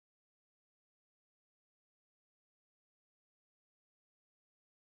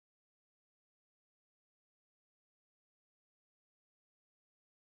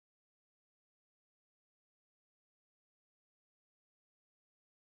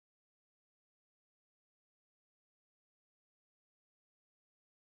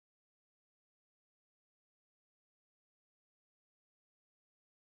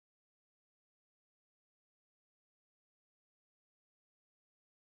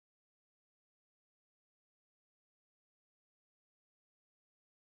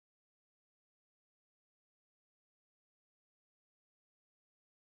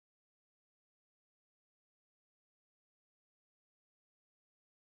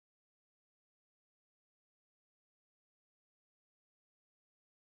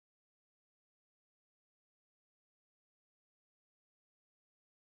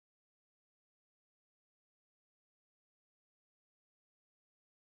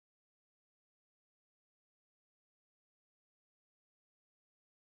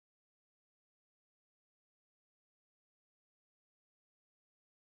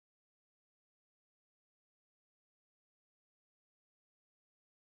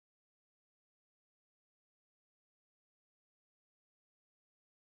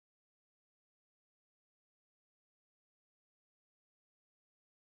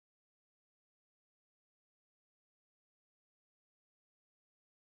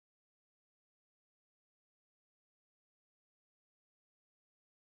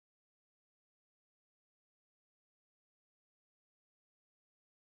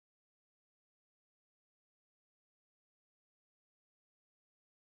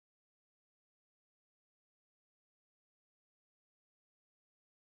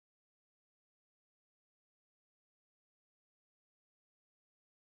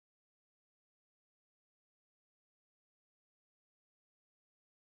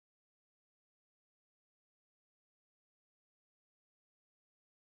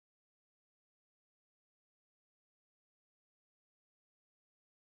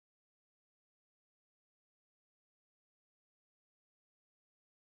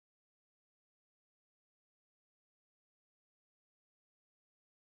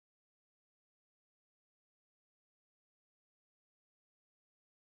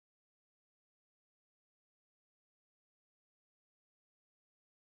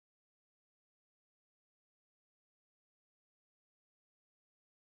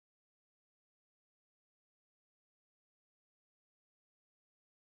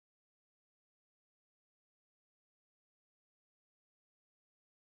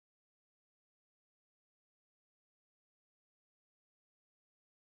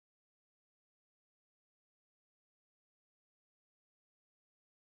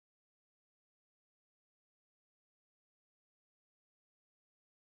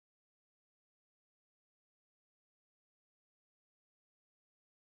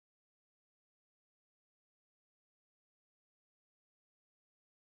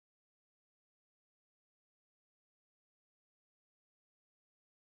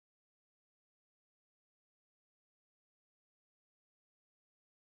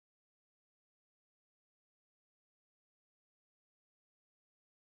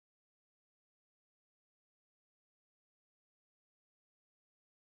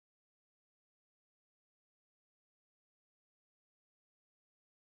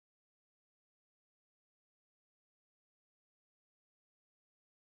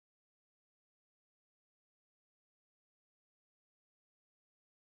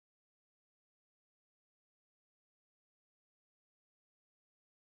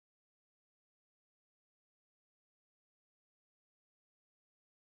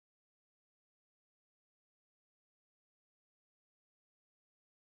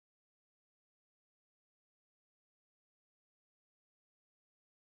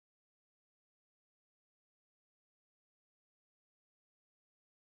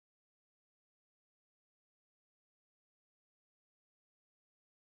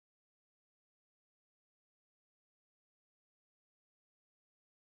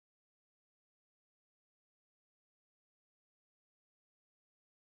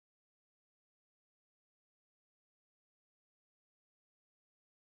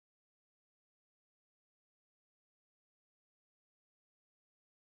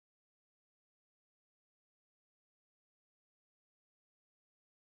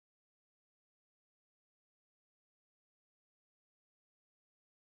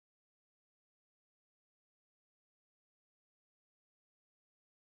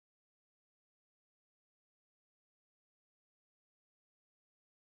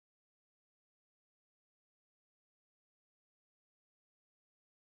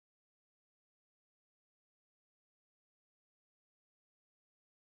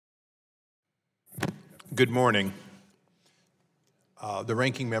Good morning. The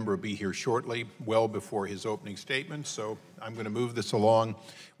ranking member will be here shortly, well before his opening statement, so I'm going to move this along.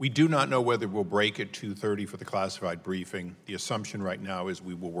 We do not know whether we'll break at 2:30 for the classified briefing. The assumption right now is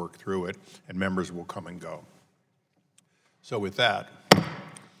we will work through it and members will come and go. So with that,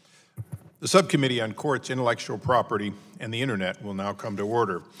 the Subcommittee on Courts, Intellectual Property, and the Internet will now come to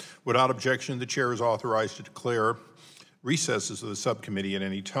order. Without objection, the Chair is authorized to declare recesses of the subcommittee at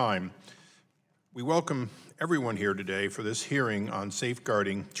any time. We welcome everyone here today for this hearing on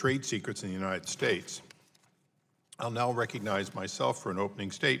safeguarding trade secrets in the United States. I'll now recognize myself for an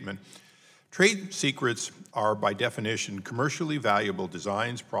opening statement. Trade secrets are, by definition, commercially valuable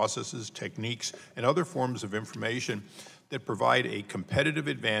designs, processes, techniques, and other forms of information that provide a competitive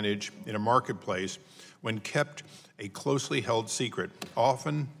advantage in a marketplace when kept a closely held secret,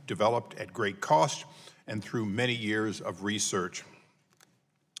 often developed at great cost and through many years of research.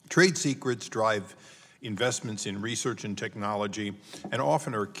 Trade secrets drive investments in research and technology and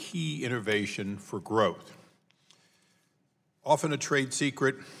often are key innovation for growth. Often a trade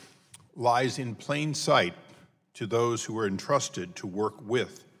secret lies in plain sight to those who are entrusted to work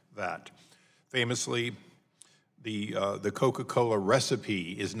with that. Famously, the Coca-Cola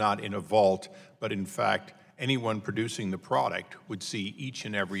recipe is not in a vault, but in fact, anyone producing the product would see each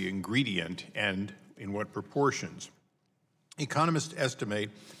and every ingredient and in what proportions. Economists estimate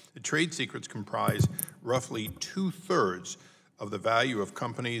that trade secrets comprise roughly 2/3 of the value of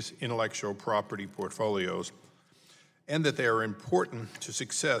companies' intellectual property portfolios, and that they are important to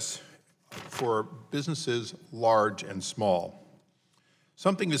success for businesses large and small.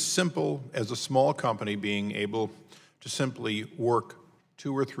 Something as simple as a small company being able to simply work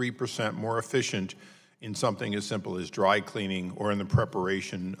 2 or 3% more efficient in something as simple as dry cleaning or in the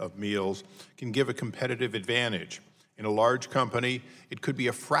preparation of meals can give a competitive advantage. In a large company, it could be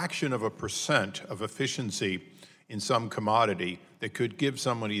a fraction of a percent of efficiency in some commodity that could give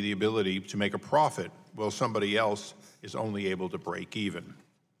somebody the ability to make a profit while somebody else is only able to break even.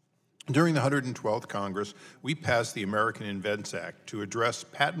 During the 112th Congress, we passed the American Invents Act to address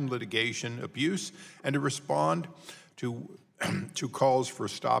patent litigation abuse and to respond to calls for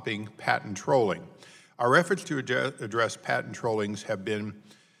stopping patent trolling. Our efforts to address patent trollings have been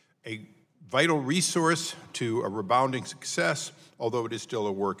a vital resource to a rebounding success, although it is still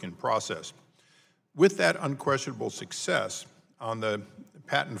a work in process. With that unquestionable success on the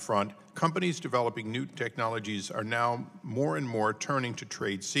patent front, companies developing new technologies are now more and more turning to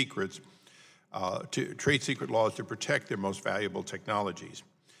trade secret laws to protect their most valuable technologies.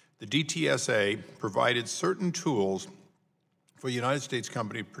 The DTSA provided certain tools for a United States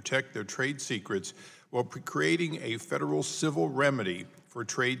company to protect their trade secrets while creating a federal civil remedy for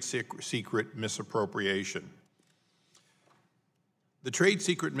trade secret misappropriation. The trade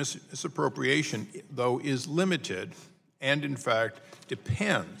secret misappropriation, though, is limited and, in fact,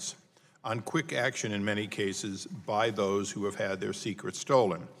 depends on quick action in many cases by those who have had their secrets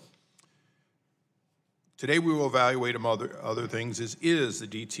stolen. Today we will evaluate, among other things, is the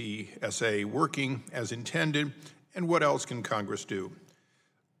DTSA working as intended, and what else can Congress do?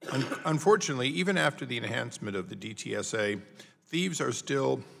 Unfortunately, even after the enhancement of the DTSA, thieves are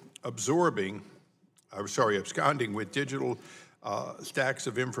still absconding with digital stacks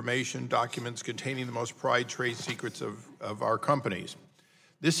of information, documents containing the most prized trade secrets of our companies.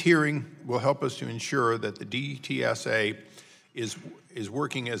 This hearing will help us to ensure that the DTSA is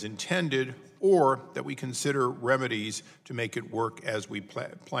working as intended, or that we consider remedies to make it work as we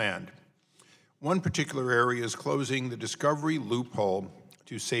planned. One particular area is closing the discovery loophole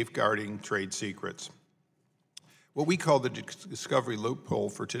to safeguarding trade secrets. What we call the discovery loophole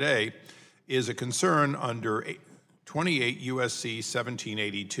for today is a concern under 28 U.S.C.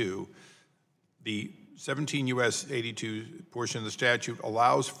 1782. The 17 U.S. 82 portion of the statute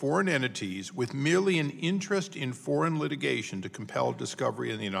allows foreign entities with merely an interest in foreign litigation to compel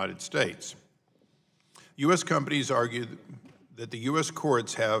discovery in the United States. U.S. companies argue that the U.S.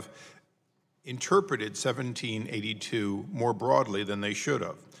 courts have interpreted 1782 more broadly than they should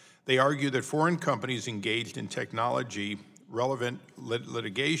have. They argue that foreign companies engaged in technology-relevant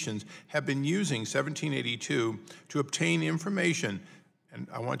litigations have been using 1782 to obtain information, and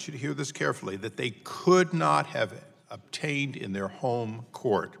I want you to hear this carefully, that they could not have obtained in their home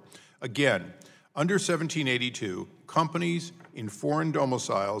court. Again, under 1782, companies in foreign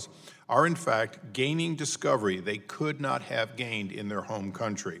domiciles are in fact gaining discovery they could not have gained in their home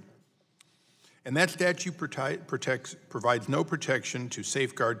country. And that statute provides no protection to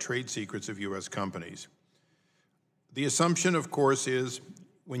safeguard trade secrets of U.S. companies. The assumption, of course, is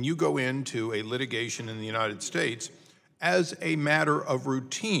when you go into a litigation in the United States, As a matter of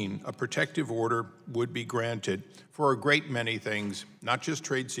routine, a protective order would be granted for a great many things, not just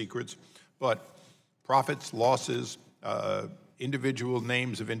trade secrets, but profits, losses, individual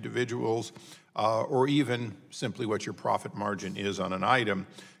names of individuals, or even simply what your profit margin is on an item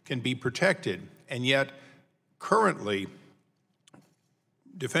can be protected. And yet, currently,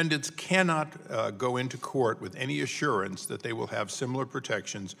 defendants cannot go into court with any assurance that they will have similar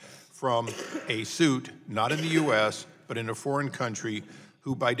protections from a suit, not in the U.S., but in a foreign country,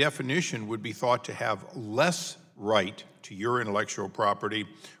 who by definition would be thought to have less right to your intellectual property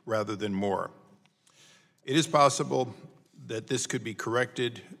rather than more. It is possible that this could be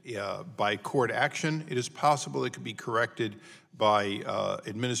corrected by court action. It is possible it could be corrected by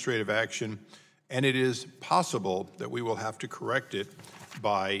administrative action, and it is possible that we will have to correct it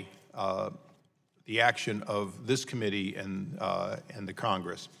by the action of this committee and the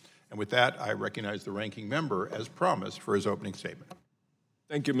Congress. And with that, I recognize the ranking member, as promised, for his opening statement.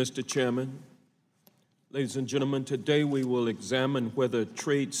 Thank you, Mr. Chairman. Ladies and gentlemen, today we will examine whether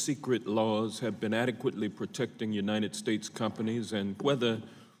trade secret laws have been adequately protecting United States companies and whether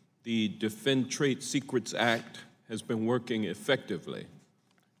the Defend Trade Secrets Act has been working effectively.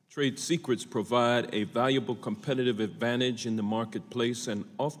 Trade secrets provide a valuable competitive advantage in the marketplace and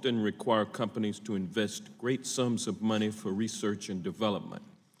often require companies to invest great sums of money for research and development.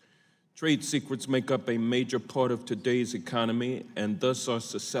 Trade secrets make up a major part of today's economy and thus are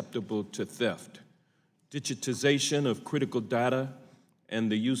susceptible to theft. Digitization of critical data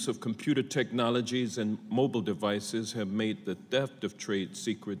and the use of computer technologies and mobile devices have made the theft of trade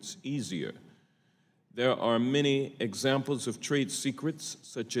secrets easier. There are many examples of trade secrets,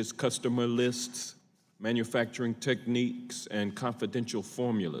 such as customer lists, manufacturing techniques, and confidential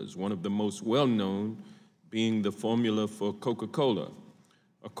formulas, one of the most well-known being the formula for Coca-Cola.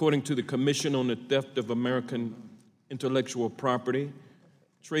 According to the Commission on the Theft of American Intellectual Property,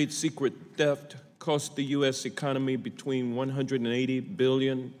 trade secret theft cost the U.S. economy between $180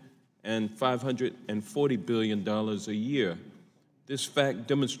 billion and $540 billion a year. This fact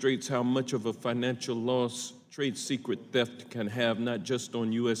demonstrates how much of a financial loss trade secret theft can have, not just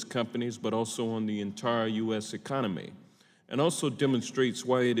on U.S. companies, but also on the entire U.S. economy, and also demonstrates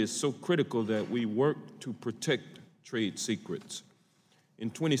why it is so critical that we work to protect trade secrets. In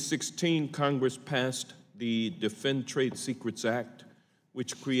 2016, Congress passed the Defend Trade Secrets Act,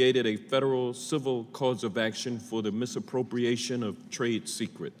 which created a federal civil cause of action for the misappropriation of trade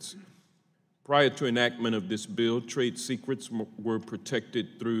secrets. Prior to enactment of this bill, trade secrets were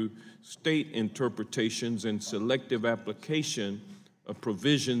protected through state interpretations and selective application of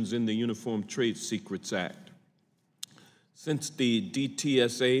provisions in the Uniform Trade Secrets Act. Since the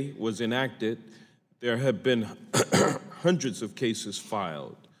DTSA was enacted, there have been hundreds of cases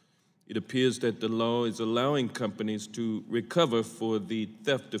filed. It appears that the law is allowing companies to recover for the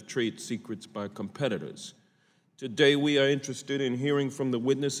theft of trade secrets by competitors. Today, we are interested in hearing from the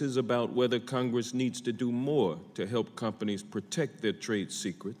witnesses about whether Congress needs to do more to help companies protect their trade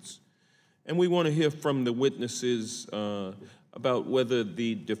secrets. And we want to hear from the witnesses about whether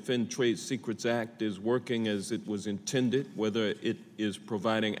the Defend Trade Secrets Act is working as it was intended, whether it is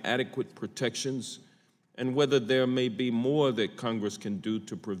providing adequate protections, and whether there may be more that Congress can do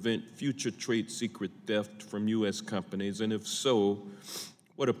to prevent future trade secret theft from U.S. companies, and if so,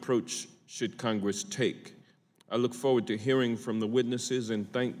 what approach should Congress take? I look forward to hearing from the witnesses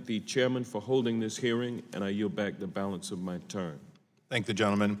and thank the chairman for holding this hearing, and I yield back the balance of my turn. Thank the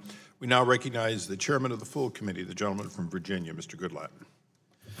gentleman. We now recognize the chairman of the full committee, the gentleman from Virginia, Mr. Goodlatte.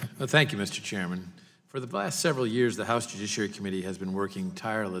 Well, thank you, Mr. Chairman. For the last several years, the House Judiciary Committee has been working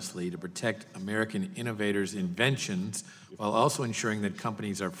tirelessly to protect American innovators' inventions while also ensuring that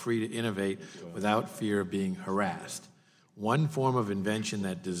companies are free to innovate without fear of being harassed. One form of invention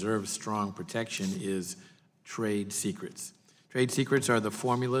that deserves strong protection is trade secrets. Trade secrets are the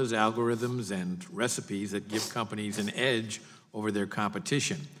formulas, algorithms, and recipes that give companies an edge over their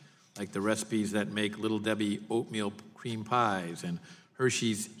competition, like the recipes that make Little Debbie oatmeal cream pies and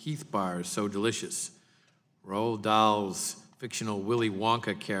Hershey's Heath bars so delicious. Roald Dahl's fictional Willy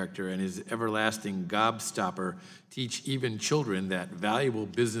Wonka character and his everlasting gobstopper teach even children that valuable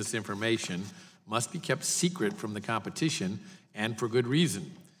business information must be kept secret from the competition, and for good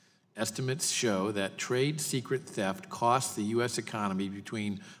reason. Estimates show that trade secret theft costs the U.S. economy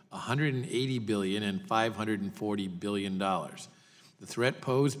between $180 billion and $540 billion. The threat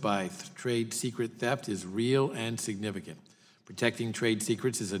posed by trade secret theft is real and significant. Protecting trade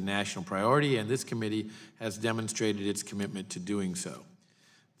secrets is a national priority, and this committee has demonstrated its commitment to doing so.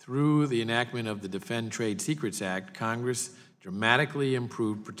 Through the enactment of the Defend Trade Secrets Act, Congress dramatically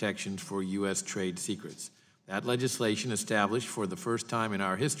improved protections for U.S. trade secrets. That legislation established for the first time in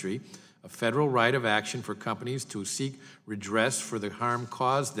our history a federal right of action for companies to seek redress for the harm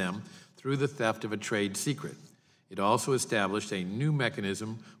caused them through the theft of a trade secret. It also established a new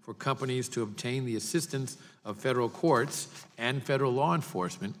mechanism for companies to obtain the assistance of federal courts and federal law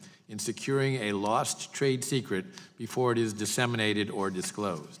enforcement in securing a lost trade secret before it is disseminated or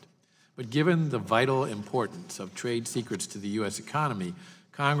disclosed. But given the vital importance of trade secrets to the U.S. economy,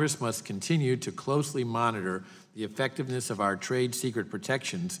 Congress must continue to closely monitor the effectiveness of our trade secret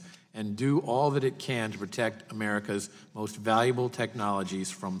protections and do all that it can to protect America's most valuable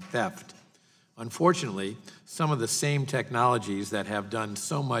technologies from theft. Unfortunately, some of the same technologies that have done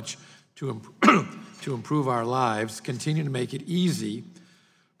so much to improve our lives continue to make it easy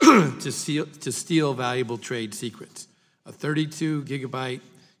to steal valuable trade secrets. A 32-gigabyte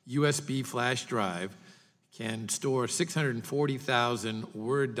USB flash drive can store 640,000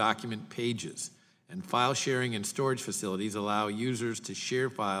 Word document pages, and file sharing and storage facilities allow users to share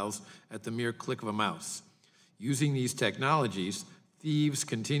files at the mere click of a mouse. Using these technologies, thieves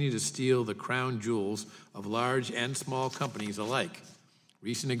continue to steal the crown jewels of large and small companies alike.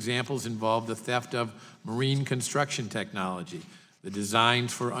 Recent examples involve the theft of marine construction technology, the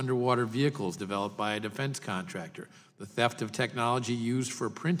designs for underwater vehicles developed by a defense contractor, the theft of technology used for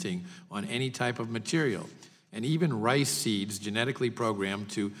printing on any type of material, and even rice seeds genetically programmed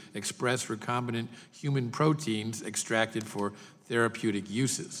to express recombinant human proteins extracted for therapeutic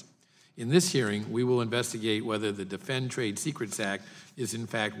uses. In this hearing, we will investigate whether the Defend Trade Secrets Act is in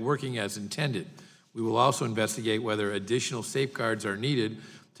fact working as intended. We will also investigate whether additional safeguards are needed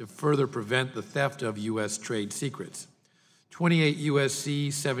to further prevent the theft of U.S. trade secrets. 28 U.S.C.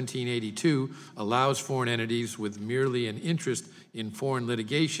 1782 allows foreign entities with merely an interest in foreign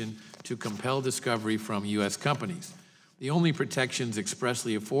litigation to compel discovery from U.S. companies. The only protections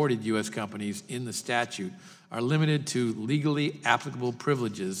expressly afforded U.S. companies in the statute are limited to legally applicable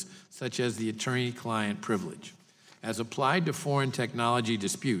privileges, such as the attorney-client privilege. As applied to foreign technology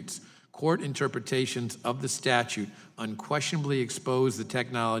disputes, court interpretations of the statute unquestionably expose the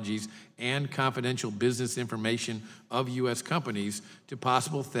technologies and confidential business information of U.S. companies to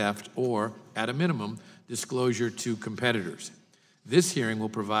possible theft or, at a minimum, disclosure to competitors. This hearing will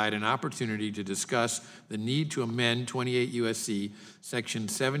provide an opportunity to discuss the need to amend 28 U.S.C. Section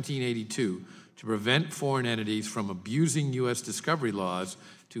 1782 to prevent foreign entities from abusing U.S. discovery laws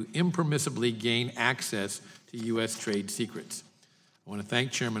to impermissibly gain access to U.S. trade secrets. I want to thank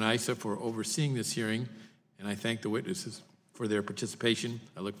Chairman Issa for overseeing this hearing, and I thank the witnesses for their participation.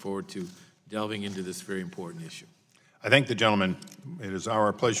 I look forward to delving into this very important issue. I thank the gentleman. It is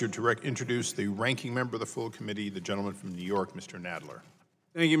our pleasure to introduce the ranking member of the full committee, the gentleman from New York, Mr. Nadler.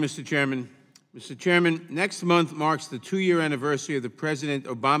 Thank you, Mr. Chairman. Mr. Chairman, next month marks the 2-year anniversary of the President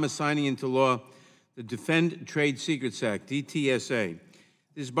Obama signing into law the Defend Trade Secrets Act, DTSA.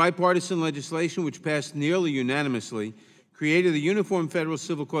 This bipartisan legislation, which passed nearly unanimously, created a uniform federal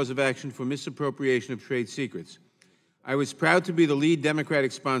civil cause of action for misappropriation of trade secrets. I was proud to be the lead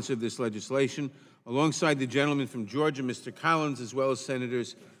Democratic sponsor of this legislation, alongside the gentleman from Georgia, Mr. Collins, as well as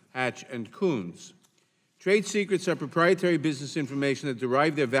Senators Hatch and Coons. Trade secrets are proprietary business information that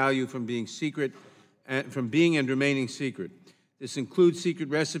derive their value from being and remaining secret. This includes secret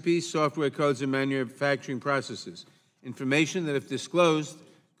recipes, software codes, and manufacturing processes, information that, if disclosed,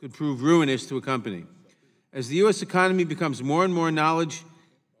 could prove ruinous to a company. As the U.S. economy becomes more and more knowledge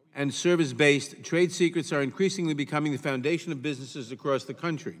and service-based, trade secrets are increasingly becoming the foundation of businesses across the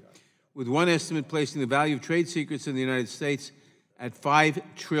country, with one estimate placing the value of trade secrets in the United States at $5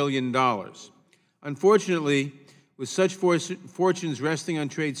 trillion. Unfortunately, with such fortunes resting on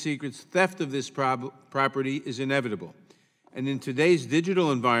trade secrets, theft of this property is inevitable. And in today's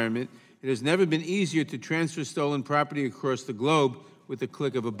digital environment, it has never been easier to transfer stolen property across the globe with the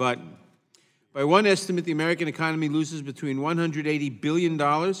click of a button. By one estimate, the American economy loses between $180 billion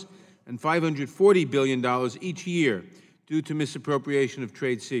and $540 billion each year due to misappropriation of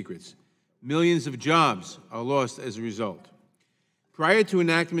trade secrets. Millions of jobs are lost as a result. Prior to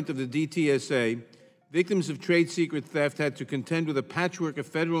enactment of the DTSA, victims of trade secret theft had to contend with a patchwork of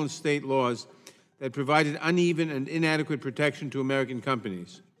federal and state laws that provided uneven and inadequate protection to American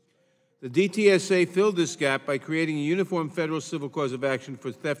companies. The DTSA filled this gap by creating a uniform federal civil cause of action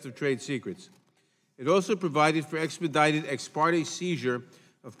for theft of trade secrets. It also provided for expedited ex parte seizure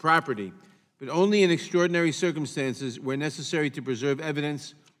of property, but only in extraordinary circumstances where necessary to preserve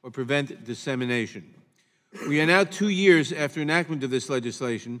evidence or prevent dissemination. We are now 2 years after enactment of this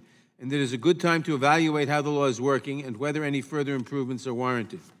legislation, and it is a good time to evaluate how the law is working and whether any further improvements are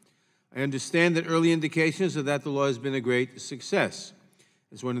warranted. I understand that early indications are that the law has been a great success.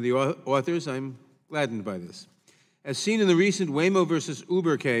 As one of the authors, I'm gladdened by this. As seen in the recent Waymo versus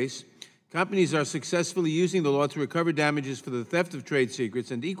Uber case, companies are successfully using the law to recover damages for the theft of trade secrets,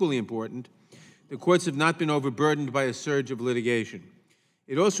 and equally important, the courts have not been overburdened by a surge of litigation.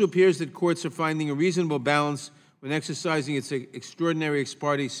 It also appears that courts are finding a reasonable balance when exercising its extraordinary ex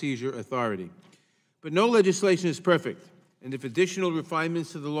parte seizure authority. But no legislation is perfect, and if additional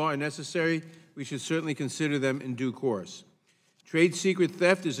refinements to the law are necessary, we should certainly consider them in due course. Trade secret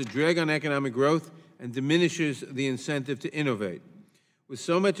theft is a drag on economic growth and diminishes the incentive to innovate. With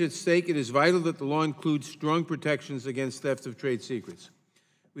so much at stake, it is vital that the law includes strong protections against theft of trade secrets.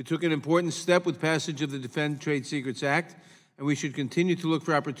 We took an important step with passage of the Defend Trade Secrets Act, and we should continue to look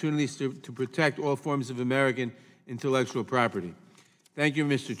for opportunities to protect all forms of American intellectual property. Thank you,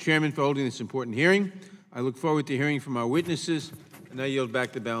 Mr. Chairman, for holding this important hearing. I look forward to hearing from our witnesses, and I yield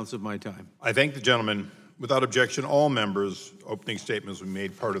back the balance of my time. I thank the gentleman. Without objection, all members' opening statements will be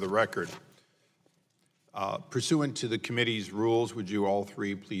made part of the record. Pursuant to the committee's rules, would you all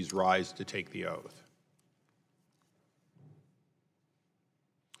three please rise to take the oath?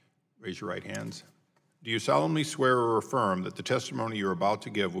 Raise your right hands. Do you solemnly swear or affirm that the testimony you're about to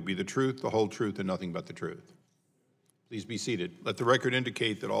give will be the truth, the whole truth, and nothing but the truth? Please be seated. Let the record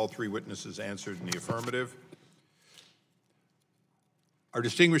indicate that all three witnesses answered in the affirmative. Our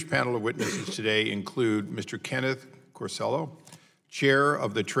distinguished panel of witnesses today include Mr. Kenneth Corsello, Chair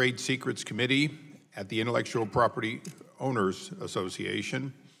of the Trade Secrets Committee at the Intellectual Property Owners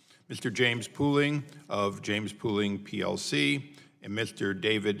Association, Mr. James Pooling of James Pooling PLC, and Mr.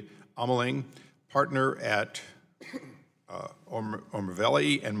 David Ameling, partner at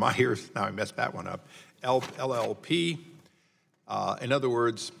Ormavelli and Myers, now I messed that one up, LLP. In other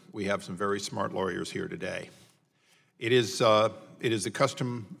words, we have some very smart lawyers here today. It is the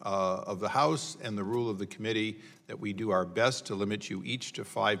custom of the House and the rule of the committee that we do our best to limit you each to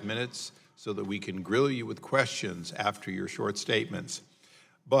 5 minutes so that we can grill you with questions after your short statements.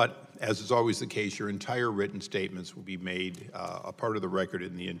 But, as is always the case, your entire written statements will be made a part of the record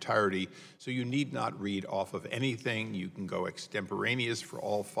in the entirety, so you need not read off of anything. You can go extemporaneous for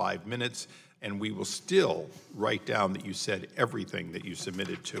all 5 minutes, and we will still write down that you said everything that you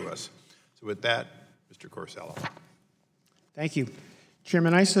submitted to us. So with that, Mr. Corsello. Thank you.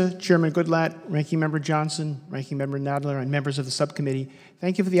 Chairman Issa, Chairman Goodlatte, Ranking Member Johnson, Ranking Member Nadler, and members of the subcommittee,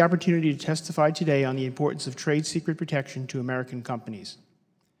 thank you for the opportunity to testify today on the importance of trade secret protection to American companies.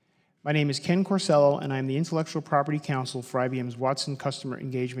 My name is Ken Corsello, and I am the Intellectual Property Counsel for IBM's Watson Customer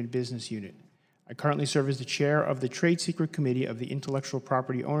Engagement Business Unit. I currently serve as the chair of the Trade Secret Committee of the Intellectual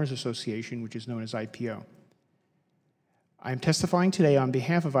Property Owners Association, which is known as IPO. I am testifying today on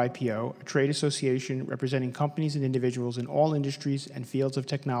behalf of IPO, a trade association representing companies and individuals in all industries and fields of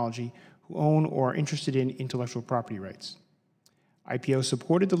technology who own or are interested in intellectual property rights. IPO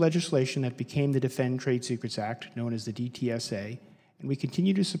supported the legislation that became the Defend Trade Secrets Act, known as the DTSA, and we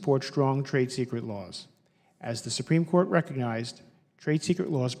continue to support strong trade secret laws. As the Supreme Court recognized, trade secret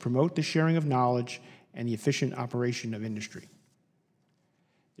laws promote the sharing of knowledge and the efficient operation of industry.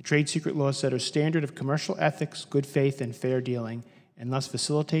 The trade secret laws set a standard of commercial ethics, good faith, and fair dealing, and thus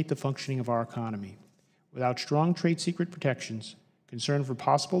facilitate the functioning of our economy. Without strong trade secret protections, concern for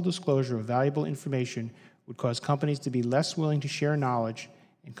possible disclosure of valuable information would cause companies to be less willing to share knowledge,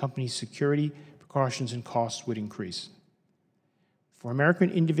 and companies' security, precautions, and costs would increase. For American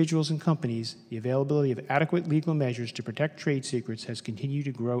individuals and companies, the availability of adequate legal measures to protect trade secrets has continued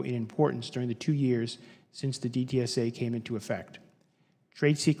to grow in importance during the 2 years since the DTSA came into effect.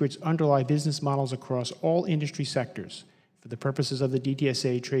 Trade secrets underlie business models across all industry sectors. For the purposes of the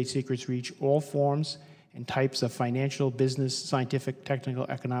DTSA, trade secrets reach all forms and types of financial, business, scientific, technical,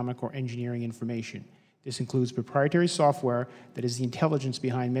 economic, or engineering information. This includes proprietary software that is the intelligence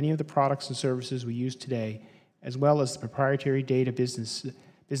behind many of the products and services we use today, as well as the proprietary data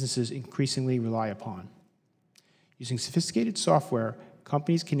businesses increasingly rely upon. Using sophisticated software,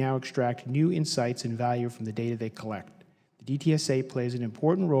 companies can now extract new insights and value from the data they collect. The DTSA plays an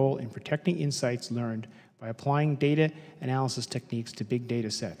important role in protecting insights learned by applying data analysis techniques to big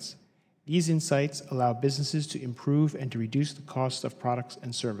data sets. These insights allow businesses to improve and to reduce the cost of products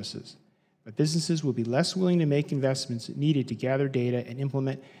and services. But businesses will be less willing to make investments needed to gather data and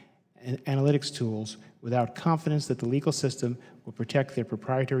implement analytics tools without confidence that the legal system will protect their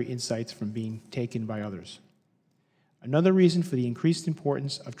proprietary insights from being taken by others. Another reason for the increased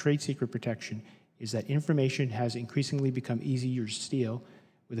importance of trade secret protection is that information has increasingly become easier to steal.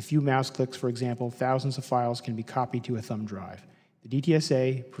 With a few mouse clicks, for example, thousands of files can be copied to a thumb drive. The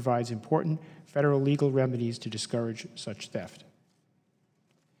DTSA provides important federal legal remedies to discourage such theft.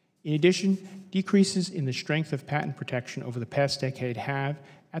 In addition, decreases in the strength of patent protection over the past decade have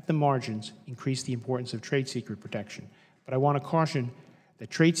at the margins, increase the importance of trade secret protection. But I want to caution that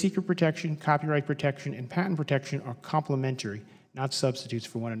trade secret protection, copyright protection, and patent protection are complementary, not substitutes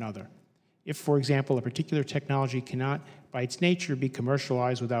for one another. If, for example, a particular technology cannot, by its nature, be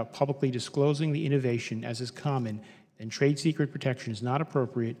commercialized without publicly disclosing the innovation, as is common, then trade secret protection is not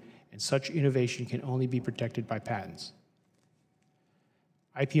appropriate, and such innovation can only be protected by patents.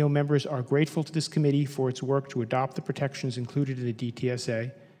 IPO members are grateful to this committee for its work to adopt the protections included in the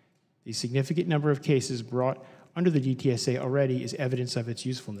DTSA. The significant number of cases brought under the DTSA already is evidence of its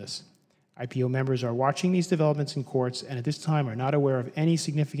usefulness. IPO members are watching these developments in courts and at this time are not aware of any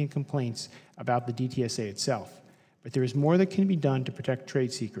significant complaints about the DTSA itself. But there is more that can be done to protect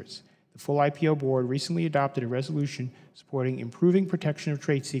trade secrets. The full IPO board recently adopted a resolution supporting improving protection of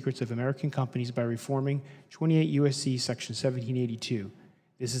trade secrets of American companies by reforming 28 U.S.C. Section 1782.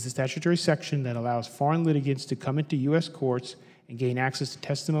 This is the statutory section that allows foreign litigants to come into U.S. courts and gain access to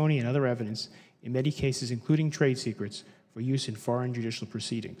testimony and other evidence, in many cases including trade secrets, for use in foreign judicial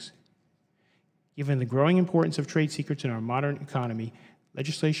proceedings. Given the growing importance of trade secrets in our modern economy,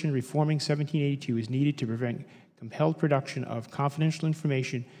 legislation reforming 1782 is needed to prevent compelled production of confidential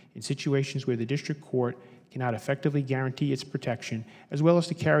information in situations where the district court cannot effectively guarantee its protection, as well as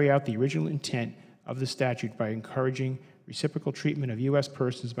to carry out the original intent of the statute by encouraging reciprocal treatment of U.S.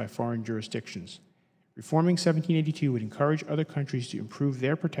 persons by foreign jurisdictions. Reforming 1782 would encourage other countries to improve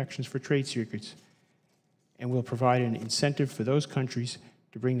their protections for trade secrets and will provide an incentive for those countries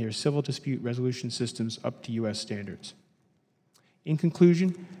to bring their civil dispute resolution systems up to U.S. standards. In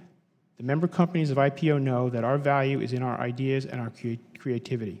conclusion, the member companies of IPO know that our value is in our ideas and our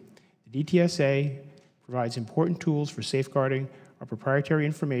creativity. The DTSA provides important tools for safeguarding our proprietary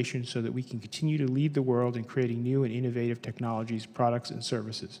information so that we can continue to lead the world in creating new and innovative technologies, products, and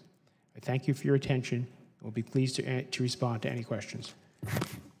services. I thank you for your attention and will be pleased to respond to any questions.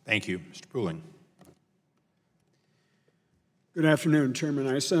 Thank you. Mr. Pooling. Good afternoon, Chairman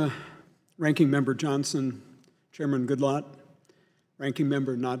Issa, Ranking Member Johnson, Chairman Goodlatte, Ranking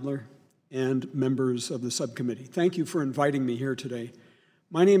Member Nadler, and members of the subcommittee. Thank you for inviting me here today.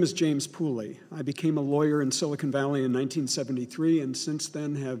 My name is James Pooley. I became a lawyer in Silicon Valley in 1973 and since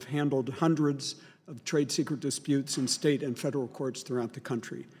then have handled hundreds of trade secret disputes in state and federal courts throughout the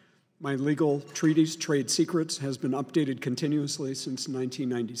country. My legal treatise, Trade Secrets, has been updated continuously since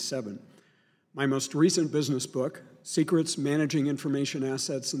 1997. My most recent business book, Secrets Managing Information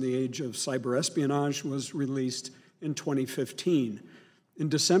Assets in the Age of Cyber Espionage, was released in 2015. In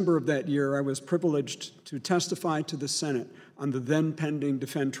December of that year, I was privileged to testify to the Senate on the then-pending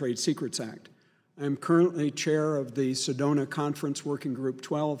Defend Trade Secrets Act. I am currently chair of the Sedona Conference Working Group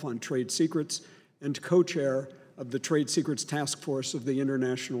 12 on Trade Secrets and co-chair of the Trade Secrets Task Force of the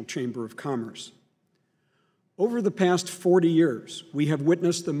International Chamber of Commerce. Over the past 40 years, we have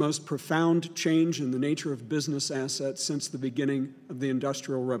witnessed the most profound change in the nature of business assets since the beginning of the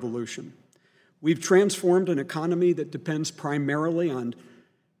Industrial Revolution. We've transformed an economy that depends primarily on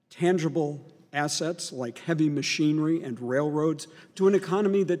tangible assets like heavy machinery and railroads to an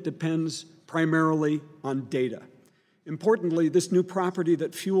economy that depends primarily on data. Importantly, this new property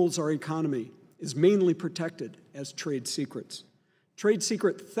that fuels our economy is mainly protected as trade secrets. Trade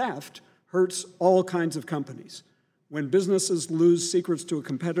secret theft hurts all kinds of companies. When businesses lose secrets to a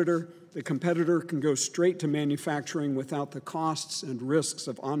competitor, the competitor can go straight to manufacturing without the costs and risks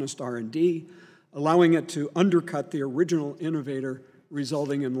of honest R&D, allowing it to undercut the original innovator,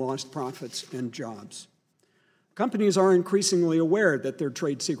 resulting in lost profits and jobs. Companies are increasingly aware that their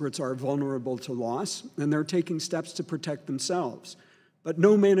trade secrets are vulnerable to loss, and they're taking steps to protect themselves. But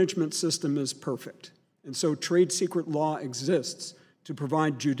no management system is perfect, and so trade secret law exists to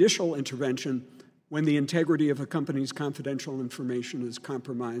provide judicial intervention when the integrity of a company's confidential information is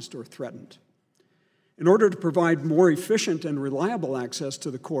compromised or threatened. In order to provide more efficient and reliable access to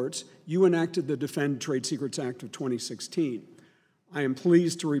the courts, you enacted the Defend Trade Secrets Act of 2016. I am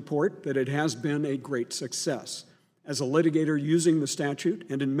pleased to report that it has been a great success. As a litigator using the statute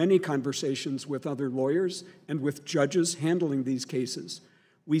and in many conversations with other lawyers and with judges handling these cases,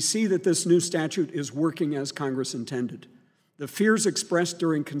 we see that this new statute is working as Congress intended. The fears expressed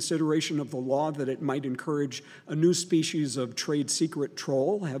during consideration of the law that it might encourage a new species of trade secret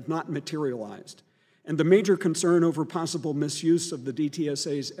troll have not materialized. And the major concern over possible misuse of the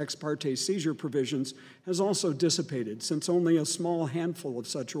DTSA's ex parte seizure provisions has also dissipated, since only a small handful of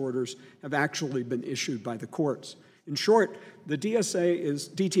such orders have actually been issued by the courts. In short, the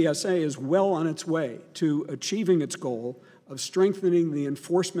DTSA is well on its way to achieving its goal of strengthening the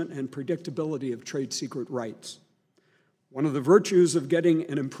enforcement and predictability of trade secret rights. One of the virtues of getting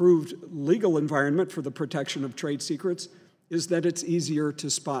an improved legal environment for the protection of trade secrets is that it's easier to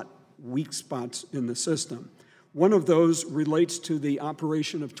spot weak spots in the system. One of those relates to the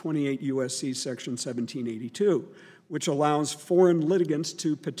operation of 28 U.S.C. Section 1782, which allows foreign litigants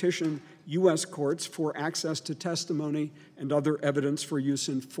to petition U.S. courts for access to testimony and other evidence for use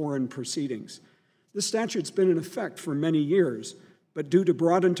in foreign proceedings. This statute's been in effect for many years, but due to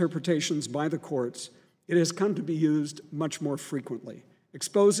broad interpretations by the courts, it has come to be used much more frequently,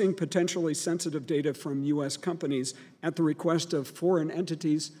 exposing potentially sensitive data from U.S. companies at the request of foreign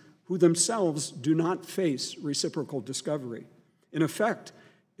entities who themselves do not face reciprocal discovery. In effect,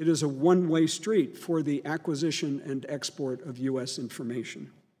 it is a one-way street for the acquisition and export of U.S.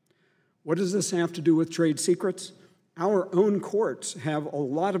 information. What does this have to do with trade secrets? Our own courts have a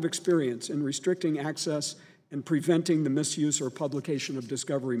lot of experience in restricting access and preventing the misuse or publication of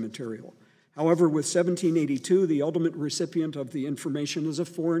discovery material. However, with 1782, the ultimate recipient of the information is a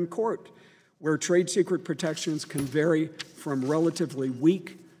foreign court, where trade secret protections can vary from relatively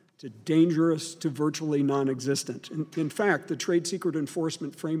weak to dangerous to virtually non-existent. In fact, the trade secret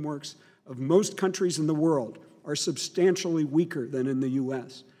enforcement frameworks of most countries in the world are substantially weaker than in the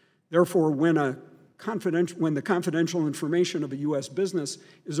U.S. Therefore, when the confidential information of a U.S. business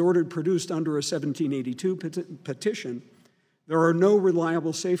is ordered produced under a 1782 petition, there are no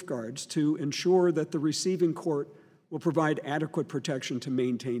reliable safeguards to ensure that the receiving court will provide adequate protection to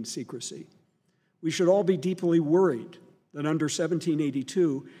maintain secrecy. We should all be deeply worried that under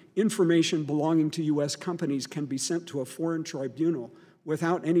 1782, information belonging to U.S. companies can be sent to a foreign tribunal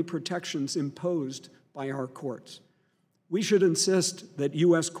without any protections imposed by our courts. We should insist that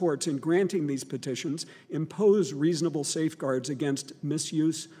U.S. courts, in granting these petitions, impose reasonable safeguards against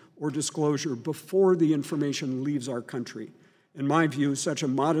misuse or disclosure before the information leaves our country. In my view, such a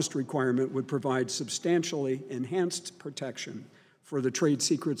modest requirement would provide substantially enhanced protection for the trade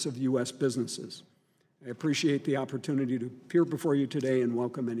secrets of U.S. businesses. I appreciate the opportunity to appear before you today and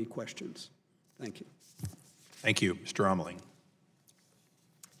welcome any questions. Thank you. Thank you. Mr. Ameling.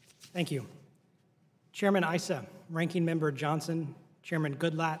 Thank you. Chairman Issa, Ranking Member Johnson, Chairman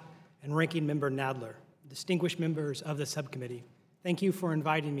Goodlatte, and Ranking Member Nadler, distinguished members of the subcommittee, thank you for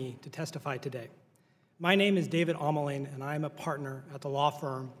inviting me to testify today. My name is David Ameling, and I am a partner at the law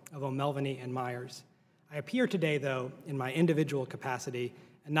firm of O'Melveny & Myers. I appear today, though, in my individual capacity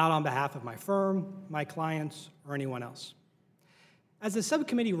and not on behalf of my firm, my clients, or anyone else. As the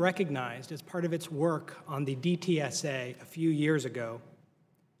subcommittee recognized as part of its work on the DTSA a few years ago,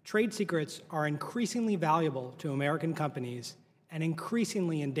 trade secrets are increasingly valuable to American companies and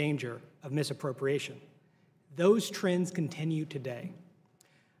increasingly in danger of misappropriation. Those trends continue today.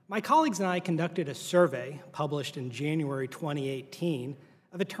 My colleagues and I conducted a survey published in January 2018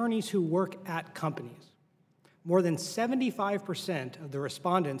 of attorneys who work at companies. More than 75% of the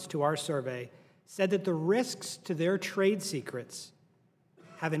respondents to our survey said that the risks to their trade secrets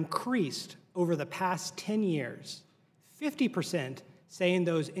have increased over the past 10 years. 50% saying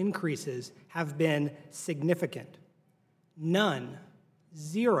those increases have been significant. None,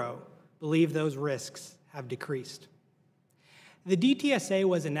 0, believe those risks have decreased. The DTSA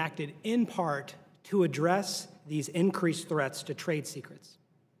was enacted in part to address these increased threats to trade secrets.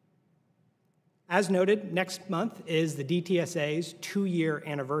 As noted, next month is the DTSA's 2-year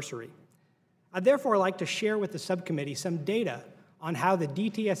anniversary. I'd therefore like to share with the subcommittee some data on how the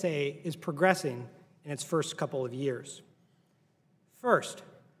DTSA is progressing in its first couple of years. First,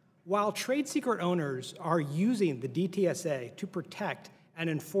 while trade secret owners are using the DTSA to protect and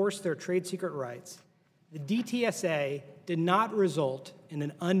enforce their trade secret rights, the DTSA did not result in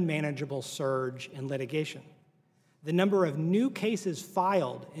an unmanageable surge in litigation. The number of new cases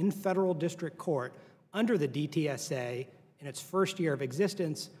filed in federal district court under the DTSA in its first year of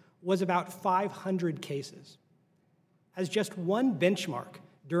existence was about 500 cases. As just one benchmark,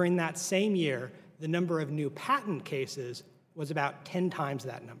 during that same year, the number of new patent cases was about 10 times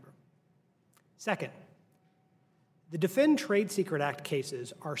that number. Second, the Defend Trade Secret Act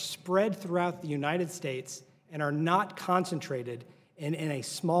cases are spread throughout the United States and are not concentrated in a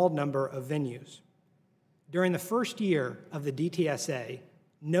small number of venues. During the first year of the DTSA,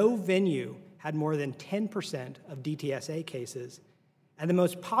 no venue had more than 10% of DTSA cases, and the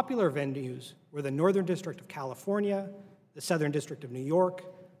most popular venues were the Northern District of California, the Southern District of New York,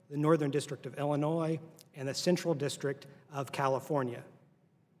 the Northern District of Illinois, and the Central District of California.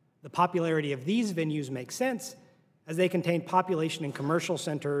 The popularity of these venues makes sense as they contain population and commercial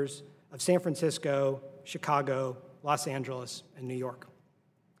centers of San Francisco, Chicago, Los Angeles, and New York.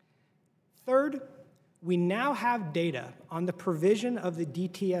 Third, we now have data on the provision of the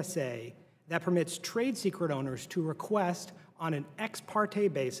DTSA that permits trade secret owners to request on an ex parte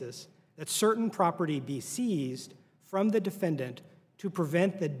basis that certain property be seized from the defendant to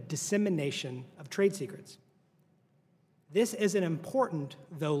prevent the dissemination of trade secrets. This is an important,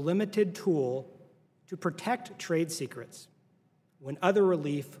 though limited, tool to protect trade secrets when other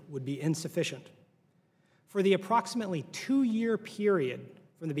relief would be insufficient. For the approximately 2-year period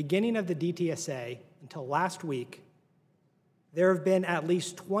from the beginning of the DTSA until last week, there have been at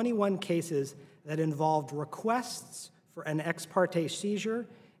least 21 cases that involved requests for an ex parte seizure,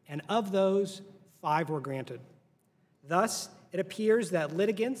 and of those, 5 were granted. Thus, it appears that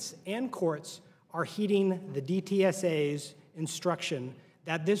litigants and courts are heeding the DTSA's instruction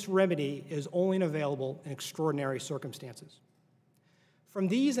that this remedy is only available in extraordinary circumstances. From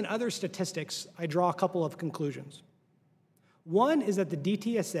these and other statistics, I draw a couple of conclusions. One is that the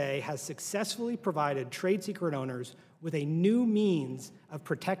DTSA has successfully provided trade secret owners with a new means of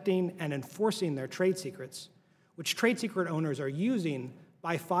protecting and enforcing their trade secrets, which trade secret owners are using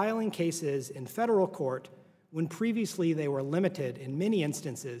by filing cases in federal court when previously they were limited in many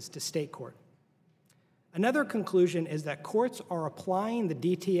instances to state court. Another conclusion is that courts are applying the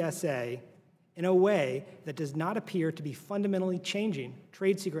DTSA in a way that does not appear to be fundamentally changing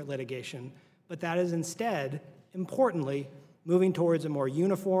trade secret litigation, but that is instead, importantly, moving towards a more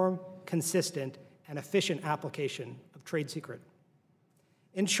uniform, consistent, and efficient application of trade secret.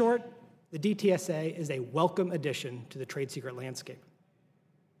 In short, the DTSA is a welcome addition to the trade secret landscape.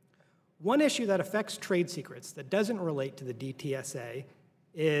 One issue that affects trade secrets that doesn't relate to the DTSA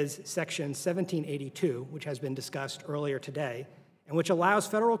is Section 1782, which has been discussed earlier today, and which allows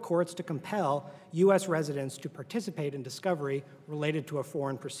federal courts to compel U.S. residents to participate in discovery related to a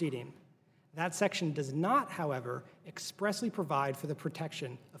foreign proceeding. That section does not, however, expressly provide for the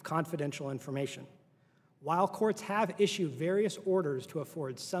protection of confidential information. While courts have issued various orders to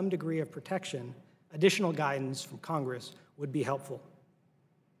afford some degree of protection, additional guidance from Congress would be helpful.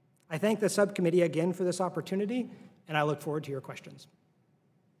 I thank the subcommittee again for this opportunity, and I look forward to your questions.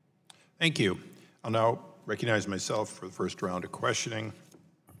 Thank you. I'll now recognize myself for the first round of questioning.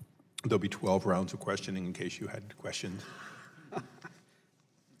 There'll be 12 rounds of questioning in case you had questions.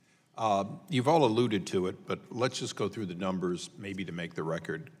 You've all alluded to it, but let's just go through the numbers, maybe to make the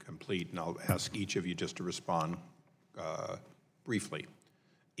record complete, and I'll ask each of you just to respond briefly.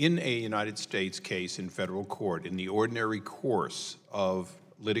 In a United States case in federal court, in the ordinary course of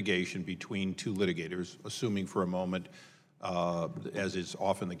litigation between two litigators, assuming for a moment, as is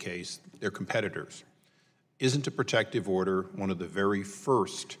often the case, they're competitors, isn't a protective order one of the very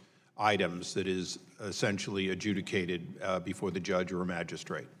first items that is essentially adjudicated before the judge or a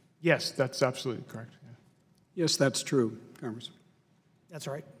magistrate? Yes, that's absolutely correct. Yeah. Yes, that's true, Congressman. That's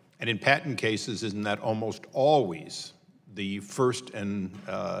right. And in patent cases, isn't that almost always the first and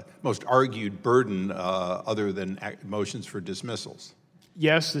most argued burden other than motions for dismissals?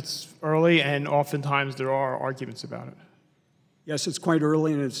 Yes, it's early, and oftentimes there are arguments about it. Yes, it's quite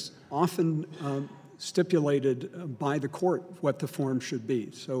early, and it's often stipulated by the court what the form should be,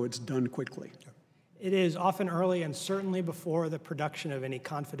 so it's done quickly. It is often early and certainly before the production of any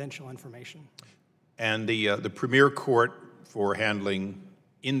confidential information. And the premier court for handling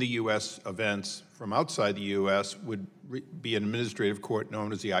in the U.S. events from outside the U.S. would be an administrative court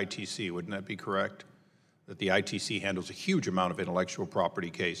known as the ITC. Wouldn't that be correct? That the ITC handles a huge amount of intellectual property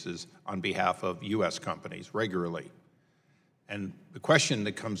cases on behalf of U.S. companies regularly. And the question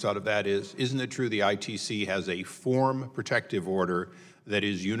that comes out of that is, isn't it true the ITC has a form protective order that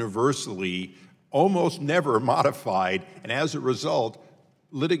is universally almost never modified, and as a result,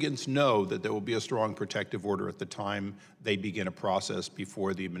 litigants know that there will be a strong protective order at the time they begin a process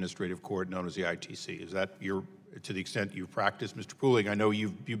before the administrative court known as the ITC? Is that your, to the extent you've practiced? Mr. Pooling, I know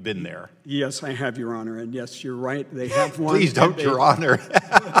you've been there. Yes, I have, Your Honor, and yes, you're right. They have one. Please don't, Your Honor.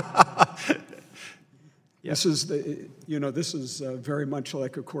 This is this is very much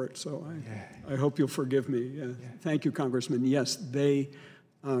like a court, so I hope you'll forgive me. Thank you, Congressman. Yes, they,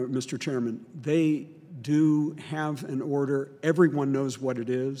 Mr. Chairman, they do have an order. Everyone knows what it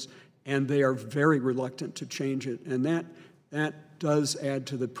is, and they are very reluctant to change it, and that does add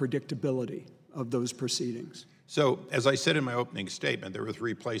to the predictability of those proceedings. So, as I said in my opening statement, there are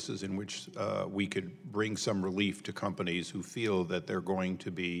 3 places in which we could bring some relief to companies who feel that they're going to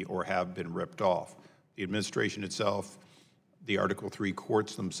be or have been ripped off: the administration itself, the Article 3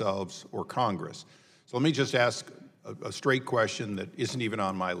 courts themselves, or Congress. So let me just ask a straight question that isn't even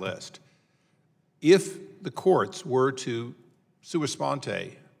on my list. If the courts were to, sua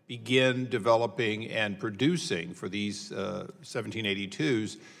sponte, begin developing and producing for these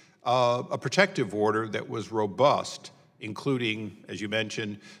 1782s a protective order that was robust, including, as you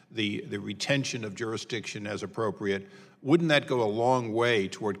mentioned, the retention of jurisdiction as appropriate, wouldn't that go a long way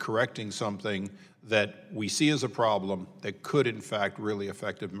toward correcting something that we see as a problem that could, in fact, really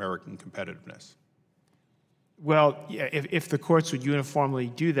affect American competitiveness? Well, yeah, if the courts would uniformly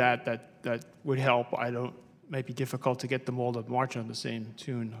do that, that would help. It might be difficult to get them all to march on the same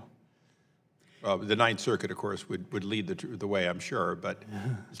tune. The Ninth Circuit, of course, would lead the way, I'm sure. But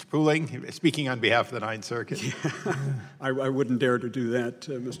Mr. Pooling, speaking on behalf of the Ninth Circuit. I wouldn't dare to do that,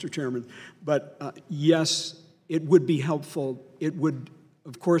 Mr. Chairman. But yes, it would be helpful. It would,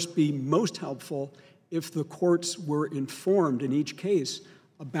 of course, be most helpful if the courts were informed in each case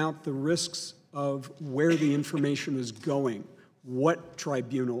about the risks of where the information is going, what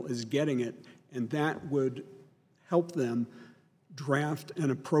tribunal is getting it, and that would help them draft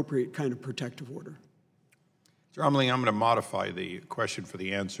an appropriate kind of protective order. Mr. Umling, I'm going to modify the question for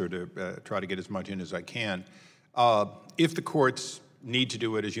the answer to try to get as much in as I can. If the courts need to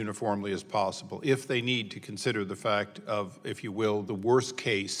do it as uniformly as possible, if they need to consider the fact of, if you will, the worst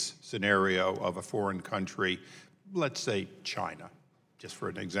case scenario of a foreign country, let's say China, just for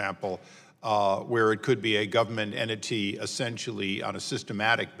an example, where it could be a government entity essentially on a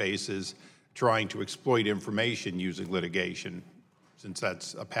systematic basis trying to exploit information using litigation, since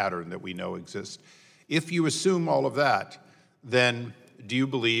that's a pattern that we know exists. If you assume all of that, then do you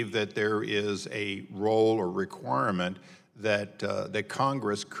believe that there is a role or requirement that, that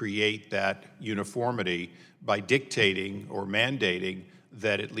Congress create that uniformity by dictating or mandating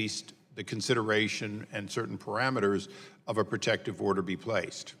that at least the consideration and certain parameters of a protective order be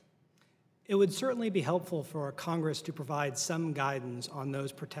placed? It would certainly be helpful for Congress to provide some guidance on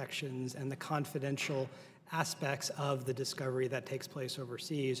those protections and the confidential aspects of the discovery that takes place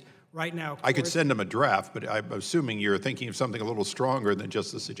overseas. Right now, I could send them a draft, but I'm assuming you're thinking of something a little stronger than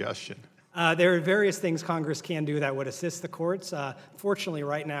just a suggestion. There are various things Congress can do that would assist the courts. Fortunately,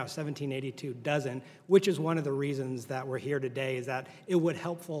 right now, 1782 doesn't, which is one of the reasons that we're here today, is that it would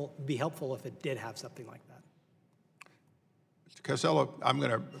be helpful if it did have something like that. Mr. Costello, I'm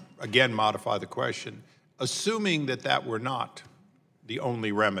going to again modify the question. Assuming that that were not the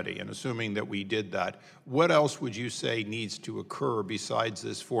only remedy, and assuming that we did that, what else would you say needs to occur besides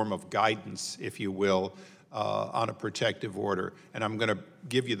this form of guidance, if you will, on a protective order? And I'm going to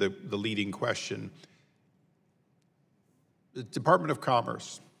give you the leading question. The Department of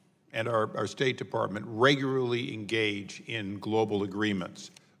Commerce and our State Department regularly engage in global agreements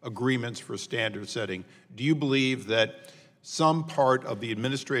for standard setting. Do you believe that some part of the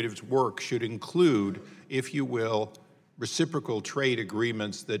administrative's work should include, if you will, reciprocal trade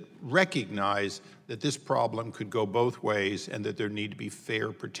agreements that recognize that this problem could go both ways and that there need to be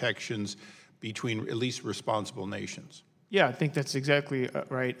fair protections between at least responsible nations? Yeah, I think that's exactly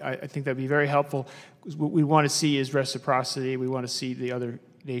right. I think that'd be very helpful. What we want to see is reciprocity. We want to see the other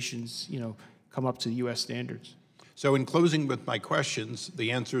nations, come up to the U.S. standards. So in closing with my questions,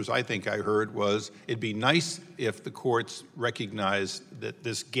 the answers I think I heard was it'd be nice if the courts recognize that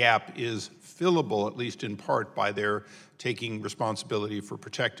this gap is fillable, at least in part, by their taking responsibility for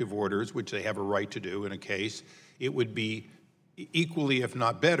protective orders, which they have a right to do in a case. It would be equally, if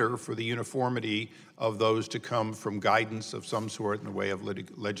not better, for the uniformity of those to come from guidance of some sort in the way of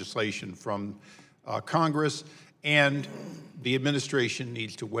legislation from Congress. And the administration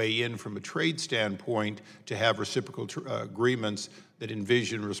needs to weigh in from a trade standpoint to have reciprocal agreements that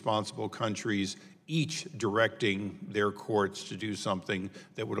envision responsible countries each directing their courts to do something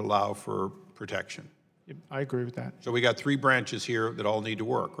that would allow for protection. Yep, I agree with that. So we got three branches here that all need to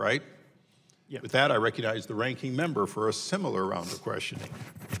work, right? Yep. With that, I recognize the ranking member for a similar round of questioning.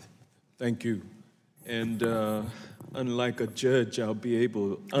 Thank you. And unlike a judge, I'll be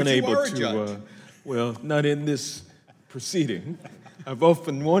But unable you are a to, judge. well, not in this proceeding. I've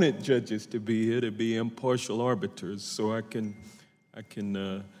often wanted judges to be here, to be impartial arbiters, so I can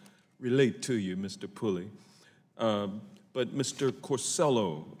relate to you, Mr. Pulley. But Mr.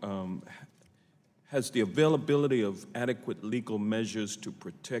 Corsello, has the availability of adequate legal measures to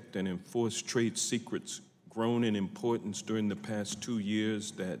protect and enforce trade secrets grown in importance during the past 2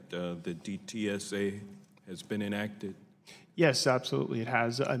 years that the DTSA has been enacted? Yes, absolutely, it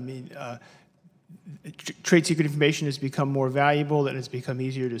has. I mean, trade secret information has become more valuable and it's become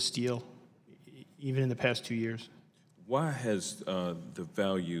easier to steal, even in the past 2 years. Why has the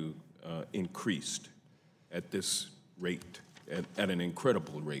value increased at this rate, at an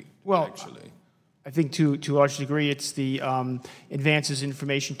incredible rate, Well, actually? I think to a large degree, it's the advances in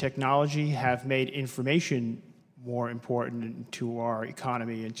information technology have made information more important to our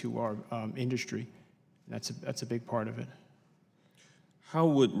economy and to our industry. That's a big part of it. How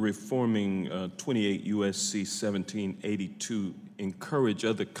would reforming 28 U.S.C. 1782 encourage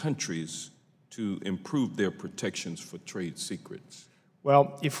other countries to improve their protections for trade secrets?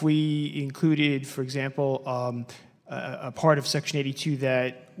 Well, if we included, for example, a part of Section 82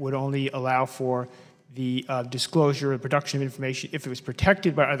 that would only allow for the disclosure or production of information, if it was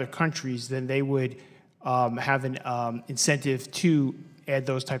protected by other countries, then they would have an incentive to add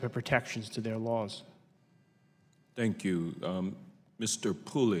those type of protections to their laws. Thank you. Mr.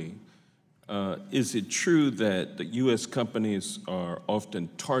 Pooley, is it true that the U.S. companies are often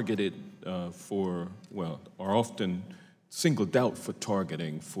targeted are often singled out for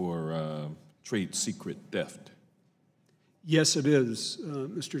targeting for trade secret theft? Yes, it is,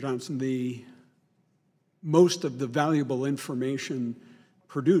 Mr. Johnson. Most of the valuable information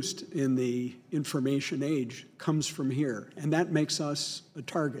produced in the information age comes from here, and that makes us a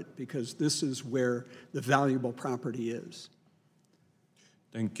target because this is where the valuable property is.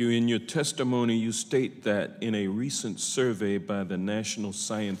 Thank you. In your testimony, you state that in a recent survey by the National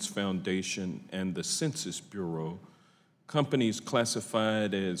Science Foundation and the Census Bureau, companies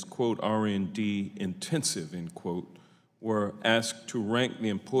classified as, quote, R&D intensive, end quote, were asked to rank the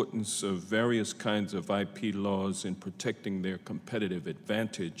importance of various kinds of IP laws in protecting their competitive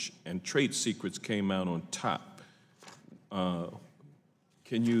advantage, and trade secrets came out on top.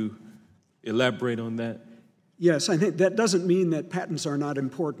 Can you elaborate on that? Yes, I think that doesn't mean that patents are not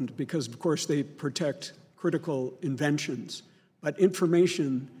important because, of course, they protect critical inventions. But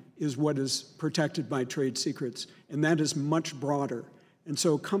information is what is protected by trade secrets, and that is much broader. And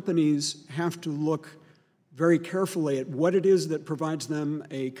so companies have to look very carefully at what it is that provides them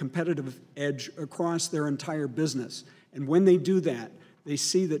a competitive edge across their entire business. And when they do that, they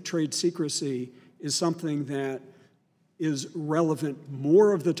see that trade secrecy is something that is relevant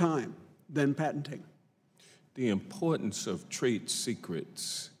more of the time than patenting. The importance of trade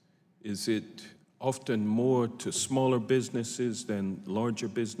secrets, is it often more to smaller businesses than larger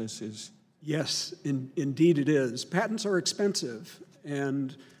businesses? Yes, indeed it is. Patents are expensive,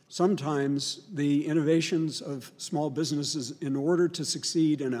 and sometimes the innovations of small businesses, in order to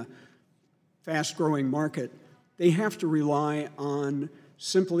succeed in a fast-growing market, they have to rely on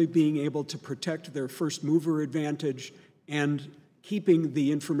simply being able to protect their first-mover advantage and keeping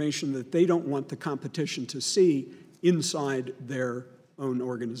the information that they don't want the competition to see inside their own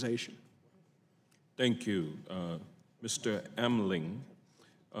organization. Thank you. Mr. Amling,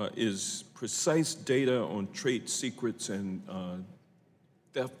 is precise data on trade secrets and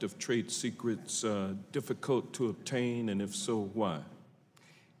theft of trade secrets difficult to obtain, and if so, why?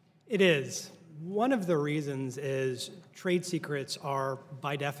 It is. One of the reasons is trade secrets are,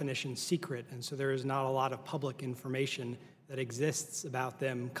 by definition, secret, and so there is not a lot of public information that exists about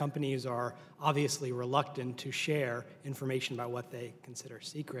them. Companies are obviously reluctant to share information about what they consider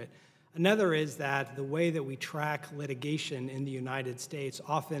secret. Another is that the way that we track litigation in the United States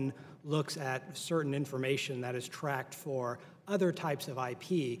often looks at certain information that is tracked for other types of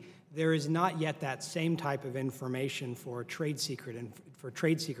IP. There is not yet that same type of information for trade secret and for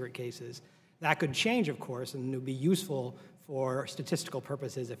trade secret cases. That could change, of course, and it would be useful for statistical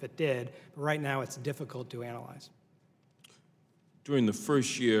purposes if it did, but right now it's difficult to analyze. During the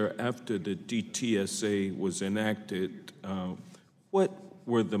first year after the DTSA was enacted, what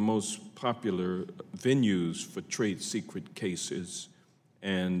were the most popular venues for trade secret cases,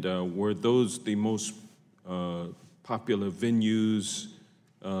 and were those the most popular venues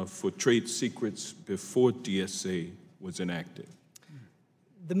for trade secrets before DSA was enacted?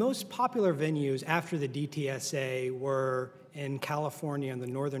 The most popular venues after the DTSA were in California in the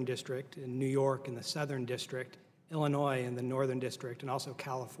Northern District, in New York in the Southern District, Illinois in the Northern District, and also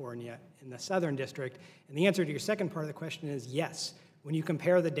California in the Southern District. And the answer to your second part of the question is yes. When you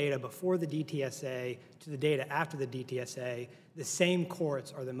compare the data before the DTSA to the data after the DTSA, the same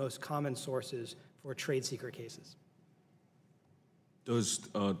courts are the most common sources for trade secret cases. Does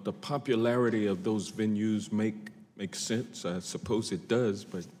the popularity of those venues make sense? I suppose it does,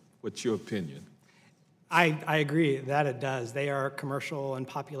 but what's your opinion? I agree that it does. They are commercial and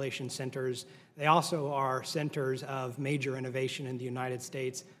population centers. They also are centers of major innovation in the United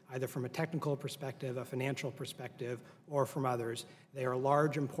States, either from a technical perspective, a financial perspective, or from others. They are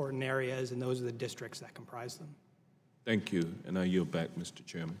large, important areas, and those are the districts that comprise them. Thank you, and I yield back, Mr.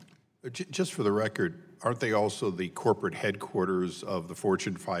 Chairman. Just for the record, aren't they also the corporate headquarters of the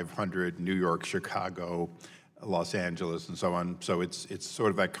Fortune 500, New York, Chicago, Los Angeles, and so on? So it's sort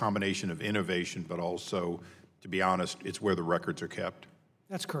of that combination of innovation, but also, to be honest, it's where the records are kept.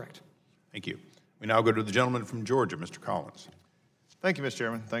 That's correct. Thank you. We now go to the gentleman from Georgia, Mr. Collins. Thank you, Mr.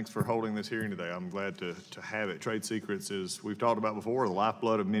 Chairman. Thanks for holding this hearing today. I'm glad to have it. Trade secrets, as we've talked about before, the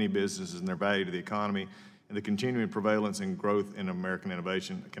lifeblood of many businesses and their value to the economy, and the continuing prevalence and growth in American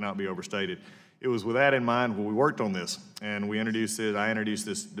innovation cannot be overstated. It was with that in mind when we worked on this, and we introduced it. I introduced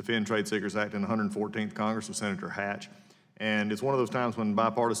this Defend Trade Secrets Act in the 114th Congress with Senator Hatch. And it's one of those times when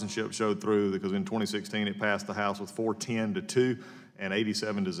bipartisanship showed through, because in 2016 it passed the House with 410-2 and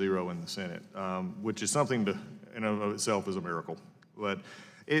 87-0 in the Senate, which is something to, in and of itself is a miracle. But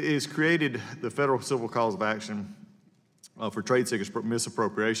it has created the federal civil cause of action for trade secrets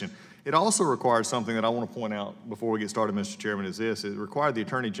misappropriation. It also requires something that I want to point out before we get started, Mr. Chairman, is this. It required the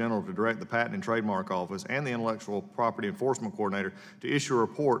Attorney General to direct the Patent and Trademark Office and the Intellectual Property Enforcement Coordinator to issue a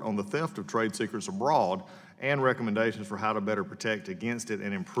report on the theft of trade secrets abroad and recommendations for how to better protect against it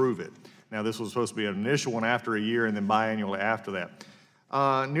and improve it. Now, this was supposed to be an initial one after a year and then biannually after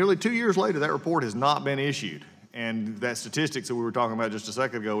that. Nearly 2 years later, that report has not been issued. And that statistics that we were talking about just a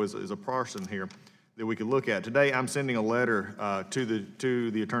second ago is a person here that we could look at. Today, I'm sending a letter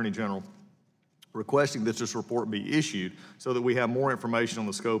to the Attorney General requesting that this report be issued so that we have more information on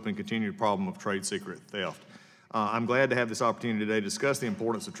the scope and continued problem of trade secret theft. I'm glad to have this opportunity today to discuss the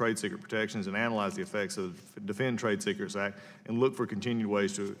importance of trade secret protections and analyze the effects of the Defend Trade Secrets Act and look for continued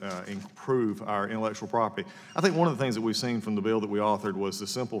ways to improve our intellectual property. I think one of the things that we've seen from the bill that we authored was the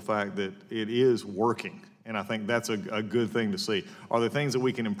simple fact that it is working. And I think that's a good thing to see. Are there things that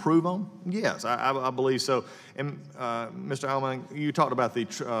we can improve on? Yes, I believe so. And Mr. Alman, you talked about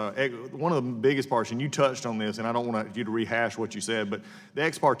one of the biggest parts, and you touched on this, and I don't want you to rehash what you said, but the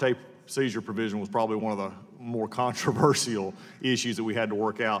ex parte seizure provision was probably one of the more controversial issues that we had to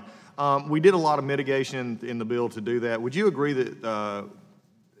work out. We did a lot of mitigation in the bill to do that. Would you agree that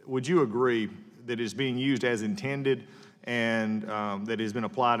it's being used as intended and that it has been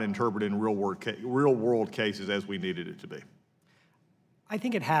applied and interpreted in real world cases as we needed it to be? I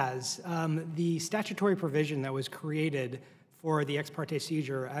think it has. The statutory provision that was created for the ex parte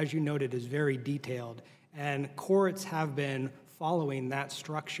seizure, as you noted, is very detailed, and courts have been following that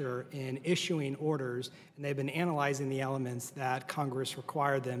structure in issuing orders, and they've been analyzing the elements that Congress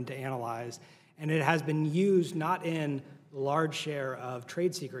required them to analyze. And it has been used not in the large share of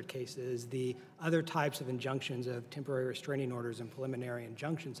trade secret cases. The other types of injunctions of temporary restraining orders and preliminary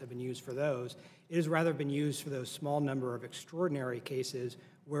injunctions have been used for those. It has rather been used for those small number of extraordinary cases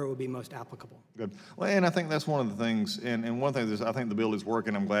where it would be most applicable. Good. Well, and I think that's one of the things, and one thing is I think the bill is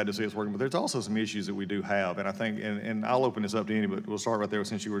working. I'm glad to see it's working, but there's also some issues that we do have, and I think, and I'll open this up to anybody, but we'll start right there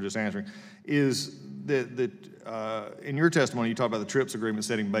since you were just answering, is that in your testimony you talked about the TRIPS agreement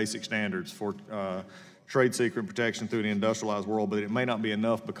setting basic standards for trade secret protection through the industrialized world, but it may not be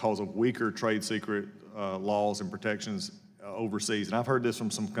enough because of weaker trade secret laws and protections overseas. And I've heard this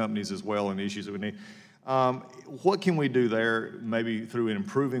from some companies as well, and issues that we need. What can we do there, maybe through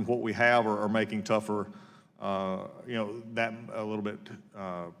improving what we have or making tougher, that a little bit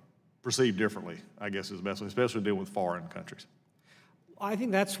perceived differently, I guess is the best way, especially dealing with foreign countries? I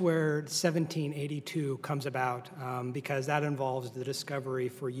think that's where 1782 comes about, because that involves the discovery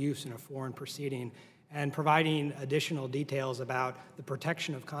for use in a foreign proceeding, and providing additional details about the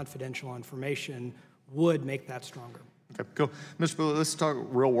protection of confidential information would make that stronger. Okay, cool. Mr. Bill, let's talk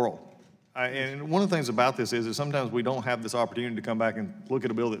real world. And one of the things about this is that sometimes we don't have this opportunity to come back and look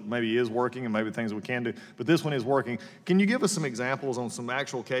at a bill that maybe is working and maybe things we can do, but this one is working. Can you give us some examples on some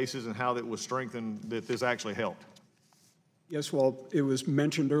actual cases and how that was strengthened, that this actually helped? Yes, well, it was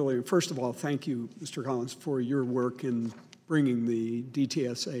mentioned earlier. First of all, thank you, Mr. Collins, for your work in bringing the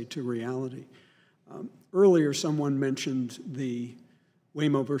DTSA to reality. Earlier, someone mentioned the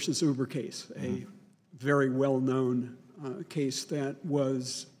Waymo versus Uber case, a very well-known case that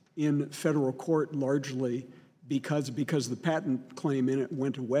was in federal court largely because the patent claim in it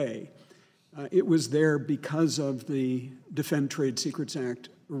went away. It was there because of the Defend Trade Secrets Act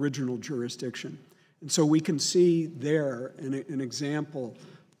original jurisdiction. And so we can see there an example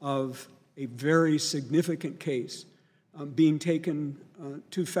of a very significant case being taken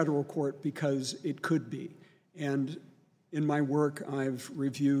to federal court because it could be. And in my work, I've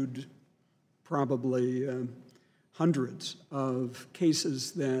reviewed probably hundreds of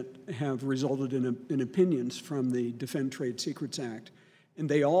cases that have resulted in opinions from the Defend Trade Secrets Act. And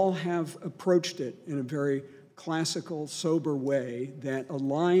they all have approached it in a very classical, sober way that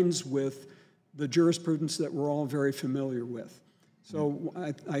aligns with the jurisprudence that we're all very familiar with. So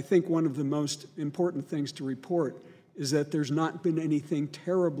I think one of the most important things to report is that there's not been anything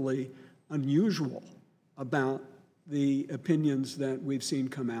terribly unusual about the opinions that we've seen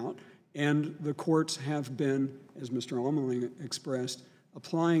come out. And the courts have been, as Mr. Almerling expressed,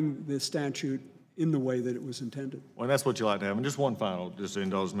 applying the statute in the way that it was intended. Well, that's what you like to have. And just one final, just to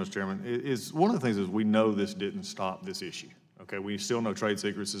indulge, Mr. Chairman, is one of the things is we know this didn't stop this issue. Okay, we still know trade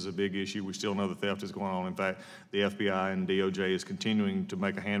secrets is a big issue. We still know the theft is going on. In fact, the FBI and DOJ is continuing to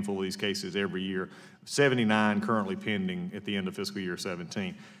make a handful of these cases every year. 79 currently pending at the end of fiscal year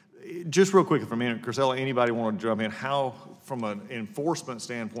 17. Just real quick for a minute, Chrisella, anybody want to jump in? How, from an enforcement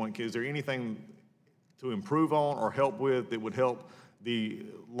standpoint, is there anything to improve on or help with that would help the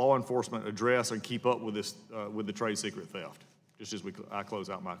law enforcement address and keep up with this, with the trade secret theft? Just as I close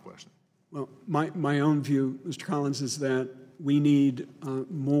out my question. Well, my own view, Mr. Collins, is that we need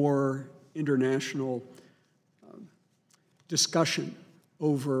more international discussion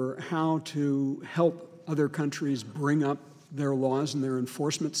over how to help other countries bring up their laws and their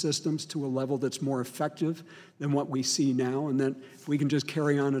enforcement systems to a level that's more effective than what we see now, and that we can just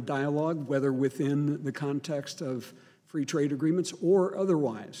carry on a dialogue, whether within the context of free trade agreements or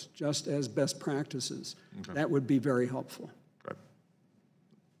otherwise, just as best practices. Okay. That would be very helpful. Great.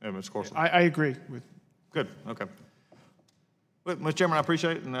 Yeah, Mr. Corson? I agree with. Good, okay. Well, Mr. Chairman, I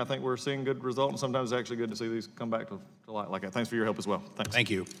appreciate it, and I think we're seeing good results, and sometimes it's actually good to see these come back to light like that. Thanks for your help as well. Thanks.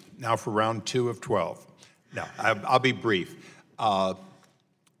 Thank you. Now for round 2 of 12. No, I'll be brief. I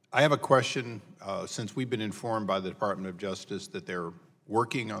have a question, since we've been informed by the Department of Justice that they're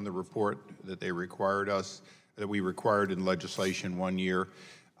working on the report that they required us, that we required in legislation 1 year.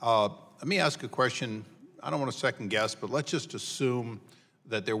 Let me ask a question. I don't want to second guess, but let's just assume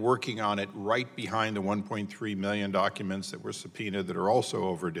that they're working on it right behind the 1.3 million documents that were subpoenaed that are also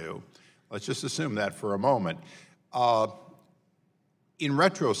overdue. Let's just assume that for a moment. In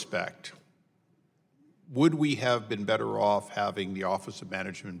retrospect, would we have been better off having the Office of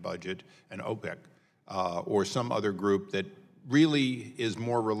Management Budget and OPEC or some other group that really is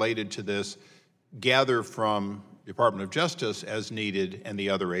more related to this gather from Department of Justice as needed and the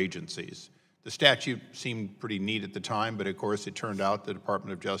other agencies? The statute seemed pretty neat at the time, but of course it turned out the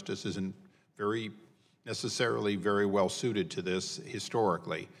Department of Justice isn't necessarily very well suited to this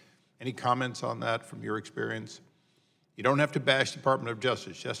historically. Any comments on that from your experience? You don't have to bash the Department of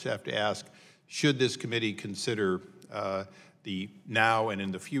Justice, you just have to ask, should this committee consider the now and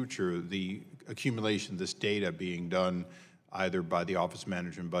in the future the accumulation of this data being done either by the Office of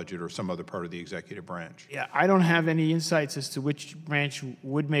Management Budget or some other part of the executive branch? Yeah, I don't have any insights as to which branch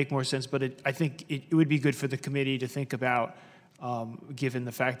would make more sense, but I think it would be good for the committee to think about, given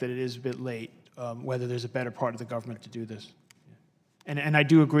the fact that it is a bit late, whether there's a better part of the government to do this. And I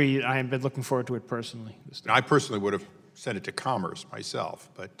do agree, I have been looking forward to it personally. I personally would have sent it to Commerce myself,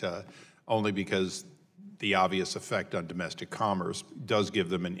 but only because the obvious effect on domestic commerce does give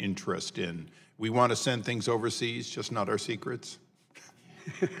them an interest in, we want to send things overseas, just not our secrets.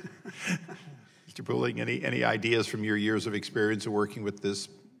 Mr. Pooling, any ideas from your years of experience of working with this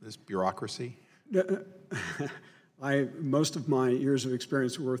bureaucracy? Most of my years of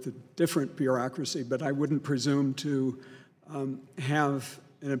experience were with a different bureaucracy, but I wouldn't presume to have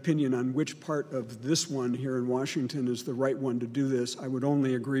an opinion on which part of this one here in Washington is the right one to do this. I would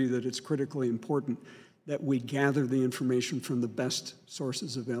only agree that it's critically important that we gather the information from the best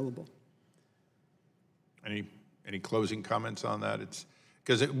sources available. Any closing comments on that? It's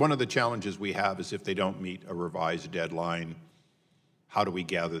because one of the challenges we have is if they don't meet a revised deadline, how do we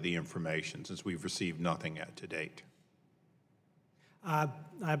gather the information since we've received nothing yet to date? I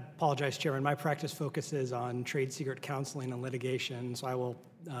apologize, Chairman. My practice focuses on trade secret counseling and litigation, so I will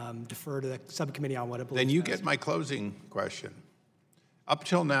defer to the subcommittee on what it believes. Then you best. get my closing question. Up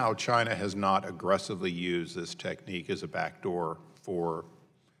till now, China has not aggressively used this technique as a backdoor for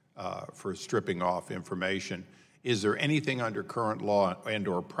stripping off information. Is there anything under current law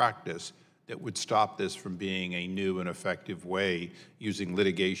and/or practice that would stop this from being a new and effective way using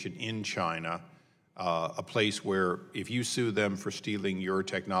litigation in China, a place where if you sue them for stealing your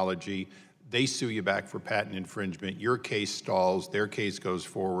technology, they sue you back for patent infringement, your case stalls, their case goes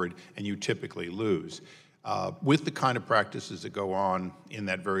forward, and you typically lose? With the kind of practices that go on in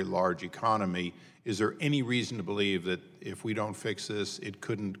that very large economy, is there any reason to believe that if we don't fix this, it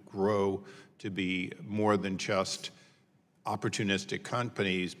couldn't grow to be more than just opportunistic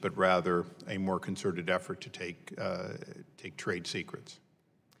companies, but rather a more concerted effort to take trade secrets?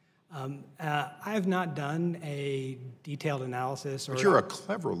 I have not done a detailed analysis. But you're a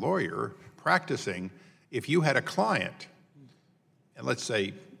clever lawyer practicing. If you had a client, and let's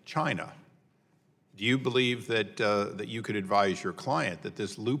say China, do you believe that that you could advise your client that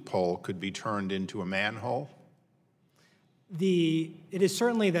this loophole could be turned into a manhole? It is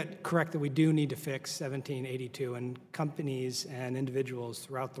certainly correct that we do need to fix 1782, and companies and individuals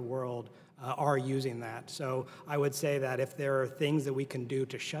throughout the world are using that. So I would say that if there are things that we can do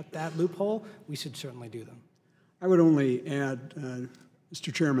to shut that loophole, we should certainly do them. I would only add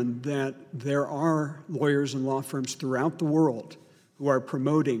Mr. Chairman, that there are lawyers and law firms throughout the world who are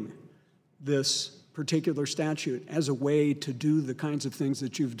promoting this particular statute as a way to do the kinds of things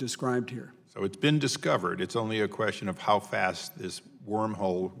that you've described here. So it's been discovered. It's only a question of how fast this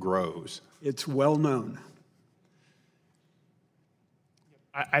wormhole grows. It's well known.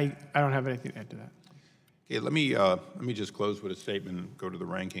 I don't have anything to add to that. Okay, let me just close with a statement and go to the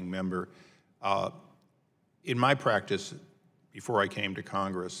ranking member. In my practice, before I came to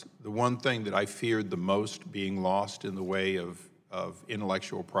Congress, the one thing that I feared the most being lost in the way of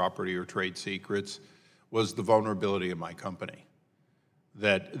intellectual property or trade secrets was the vulnerability of my company.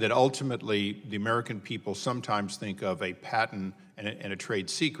 That ultimately the American people sometimes think of a patent and a trade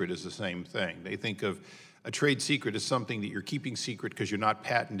secret as the same thing. They think of a trade secret as something that you're keeping secret because you're not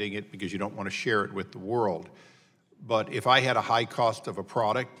patenting it because you don't want to share it with the world. But if I had a high cost of a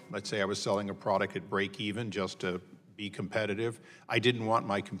product, let's say I was selling a product at break even just to be competitive, I didn't want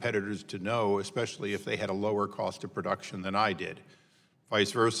my competitors to know, especially if they had a lower cost of production than I did.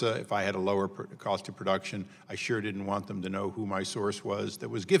 Vice versa, if I had a lower cost of production, I sure didn't want them to know who my source was that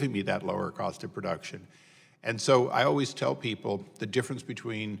was giving me that lower cost of production. And so I always tell people the difference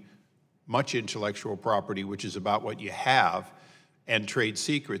between much intellectual property, which is about what you have, and trade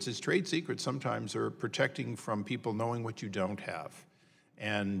secrets is trade secrets sometimes are protecting from people knowing what you don't have.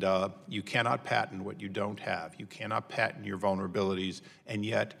 And you cannot patent what you don't have. You cannot patent your vulnerabilities, and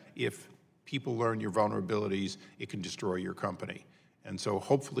yet if people learn your vulnerabilities, it can destroy your company. And so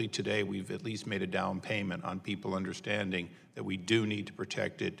hopefully today we've at least made a down payment on people understanding that we do need to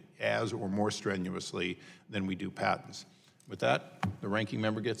protect it as or more strenuously than we do patents. With that, the ranking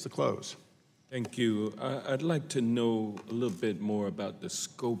member gets the close. Thank you. I'd like to know a little bit more about the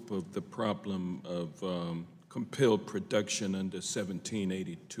scope of the problem of compelled production under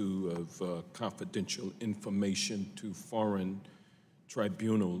 1782 of confidential information to foreign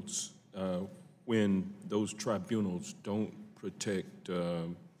tribunals when those tribunals don't protect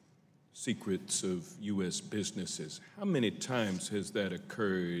secrets of U.S. businesses. How many times has that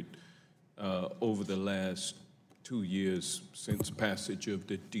occurred over the last 2 years since passage of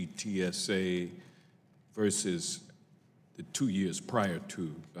the DTSA versus the 2 years prior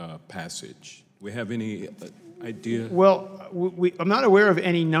to passage? Do we have any idea? Well, I'm not aware of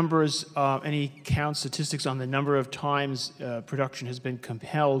any numbers, any count statistics on the number of times production has been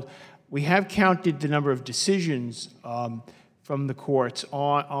compelled. We have counted the number of decisions from the courts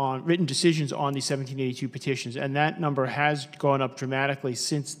on written decisions on the 1782 petitions, and that number has gone up dramatically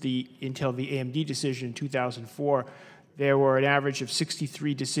since until the AMD decision in 2004. There were an average of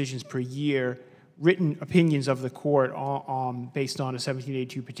 63 decisions per year, written opinions of the court based on a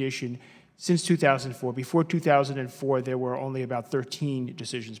 1782 petition since 2004. Before 2004, there were only about 13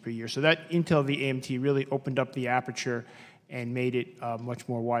 decisions per year. So that until the AMT really opened up the aperture and made it much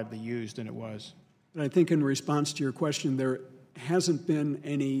more widely used than it was. But I think in response to your question, there hasn't been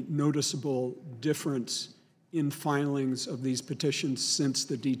any noticeable difference in filings of these petitions since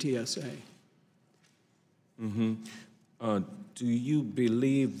the DTSA. Mm-hmm. Do you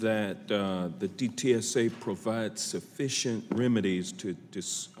believe that the DTSA provides sufficient remedies to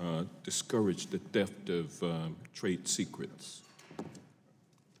discourage the theft of trade secrets?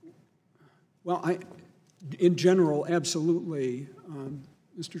 Well, in general, absolutely,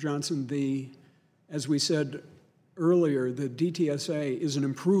 Mr. Johnson. As we said earlier, the DTSA is an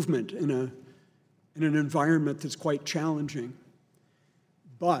improvement in an environment that's quite challenging.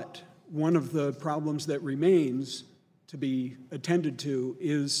 But one of the problems that remains to be attended to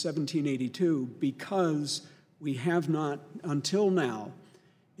is 1782, because we have not, until now,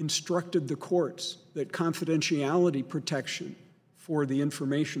 instructed the courts that confidentiality protection for the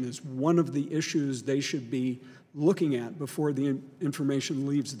information is one of the issues they should be looking at before the information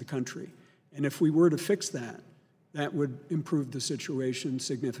leaves the country. And if we were to fix that, that would improve the situation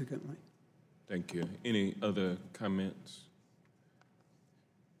significantly. Thank you. Any other comments?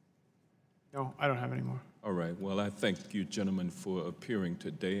 No, I don't have any more. All right. Well, I thank you, gentlemen, for appearing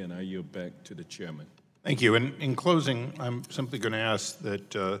today, and I yield back to the chairman. Thank you. And in closing, I'm simply going to ask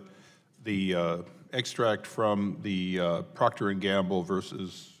that the extract from the Procter & Gamble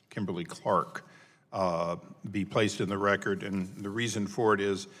versus Kimberly-Clark be placed in the record. And the reason for it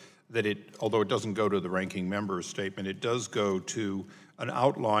is that although it doesn't go to the ranking member's statement, it does go to an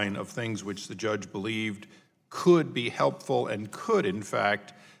outline of things which the judge believed could be helpful and could, in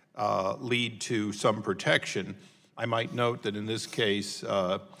fact, lead to some protection. I might note that in this case,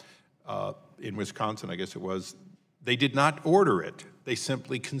 in Wisconsin, I guess it was, they did not order it. They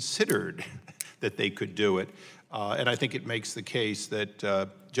simply considered that they could do it. And I think it makes the case that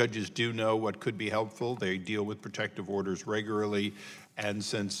judges do know what could be helpful. They deal with protective orders regularly, and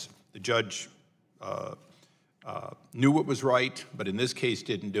since the judge knew what was right, but in this case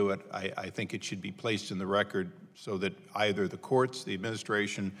didn't do it, I think it should be placed in the record so that either the courts, the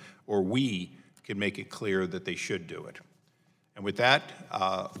administration, or we can make it clear that they should do it. And with that,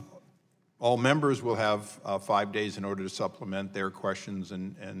 all members will have 5 days in order to supplement their questions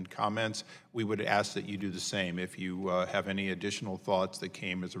and comments. We would ask that you do the same. If you have any additional thoughts that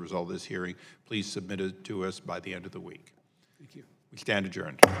came as a result of this hearing, please submit it to us by the end of the week. Thank you. We stand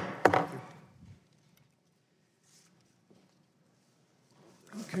adjourned.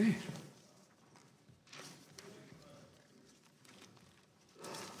 Okay.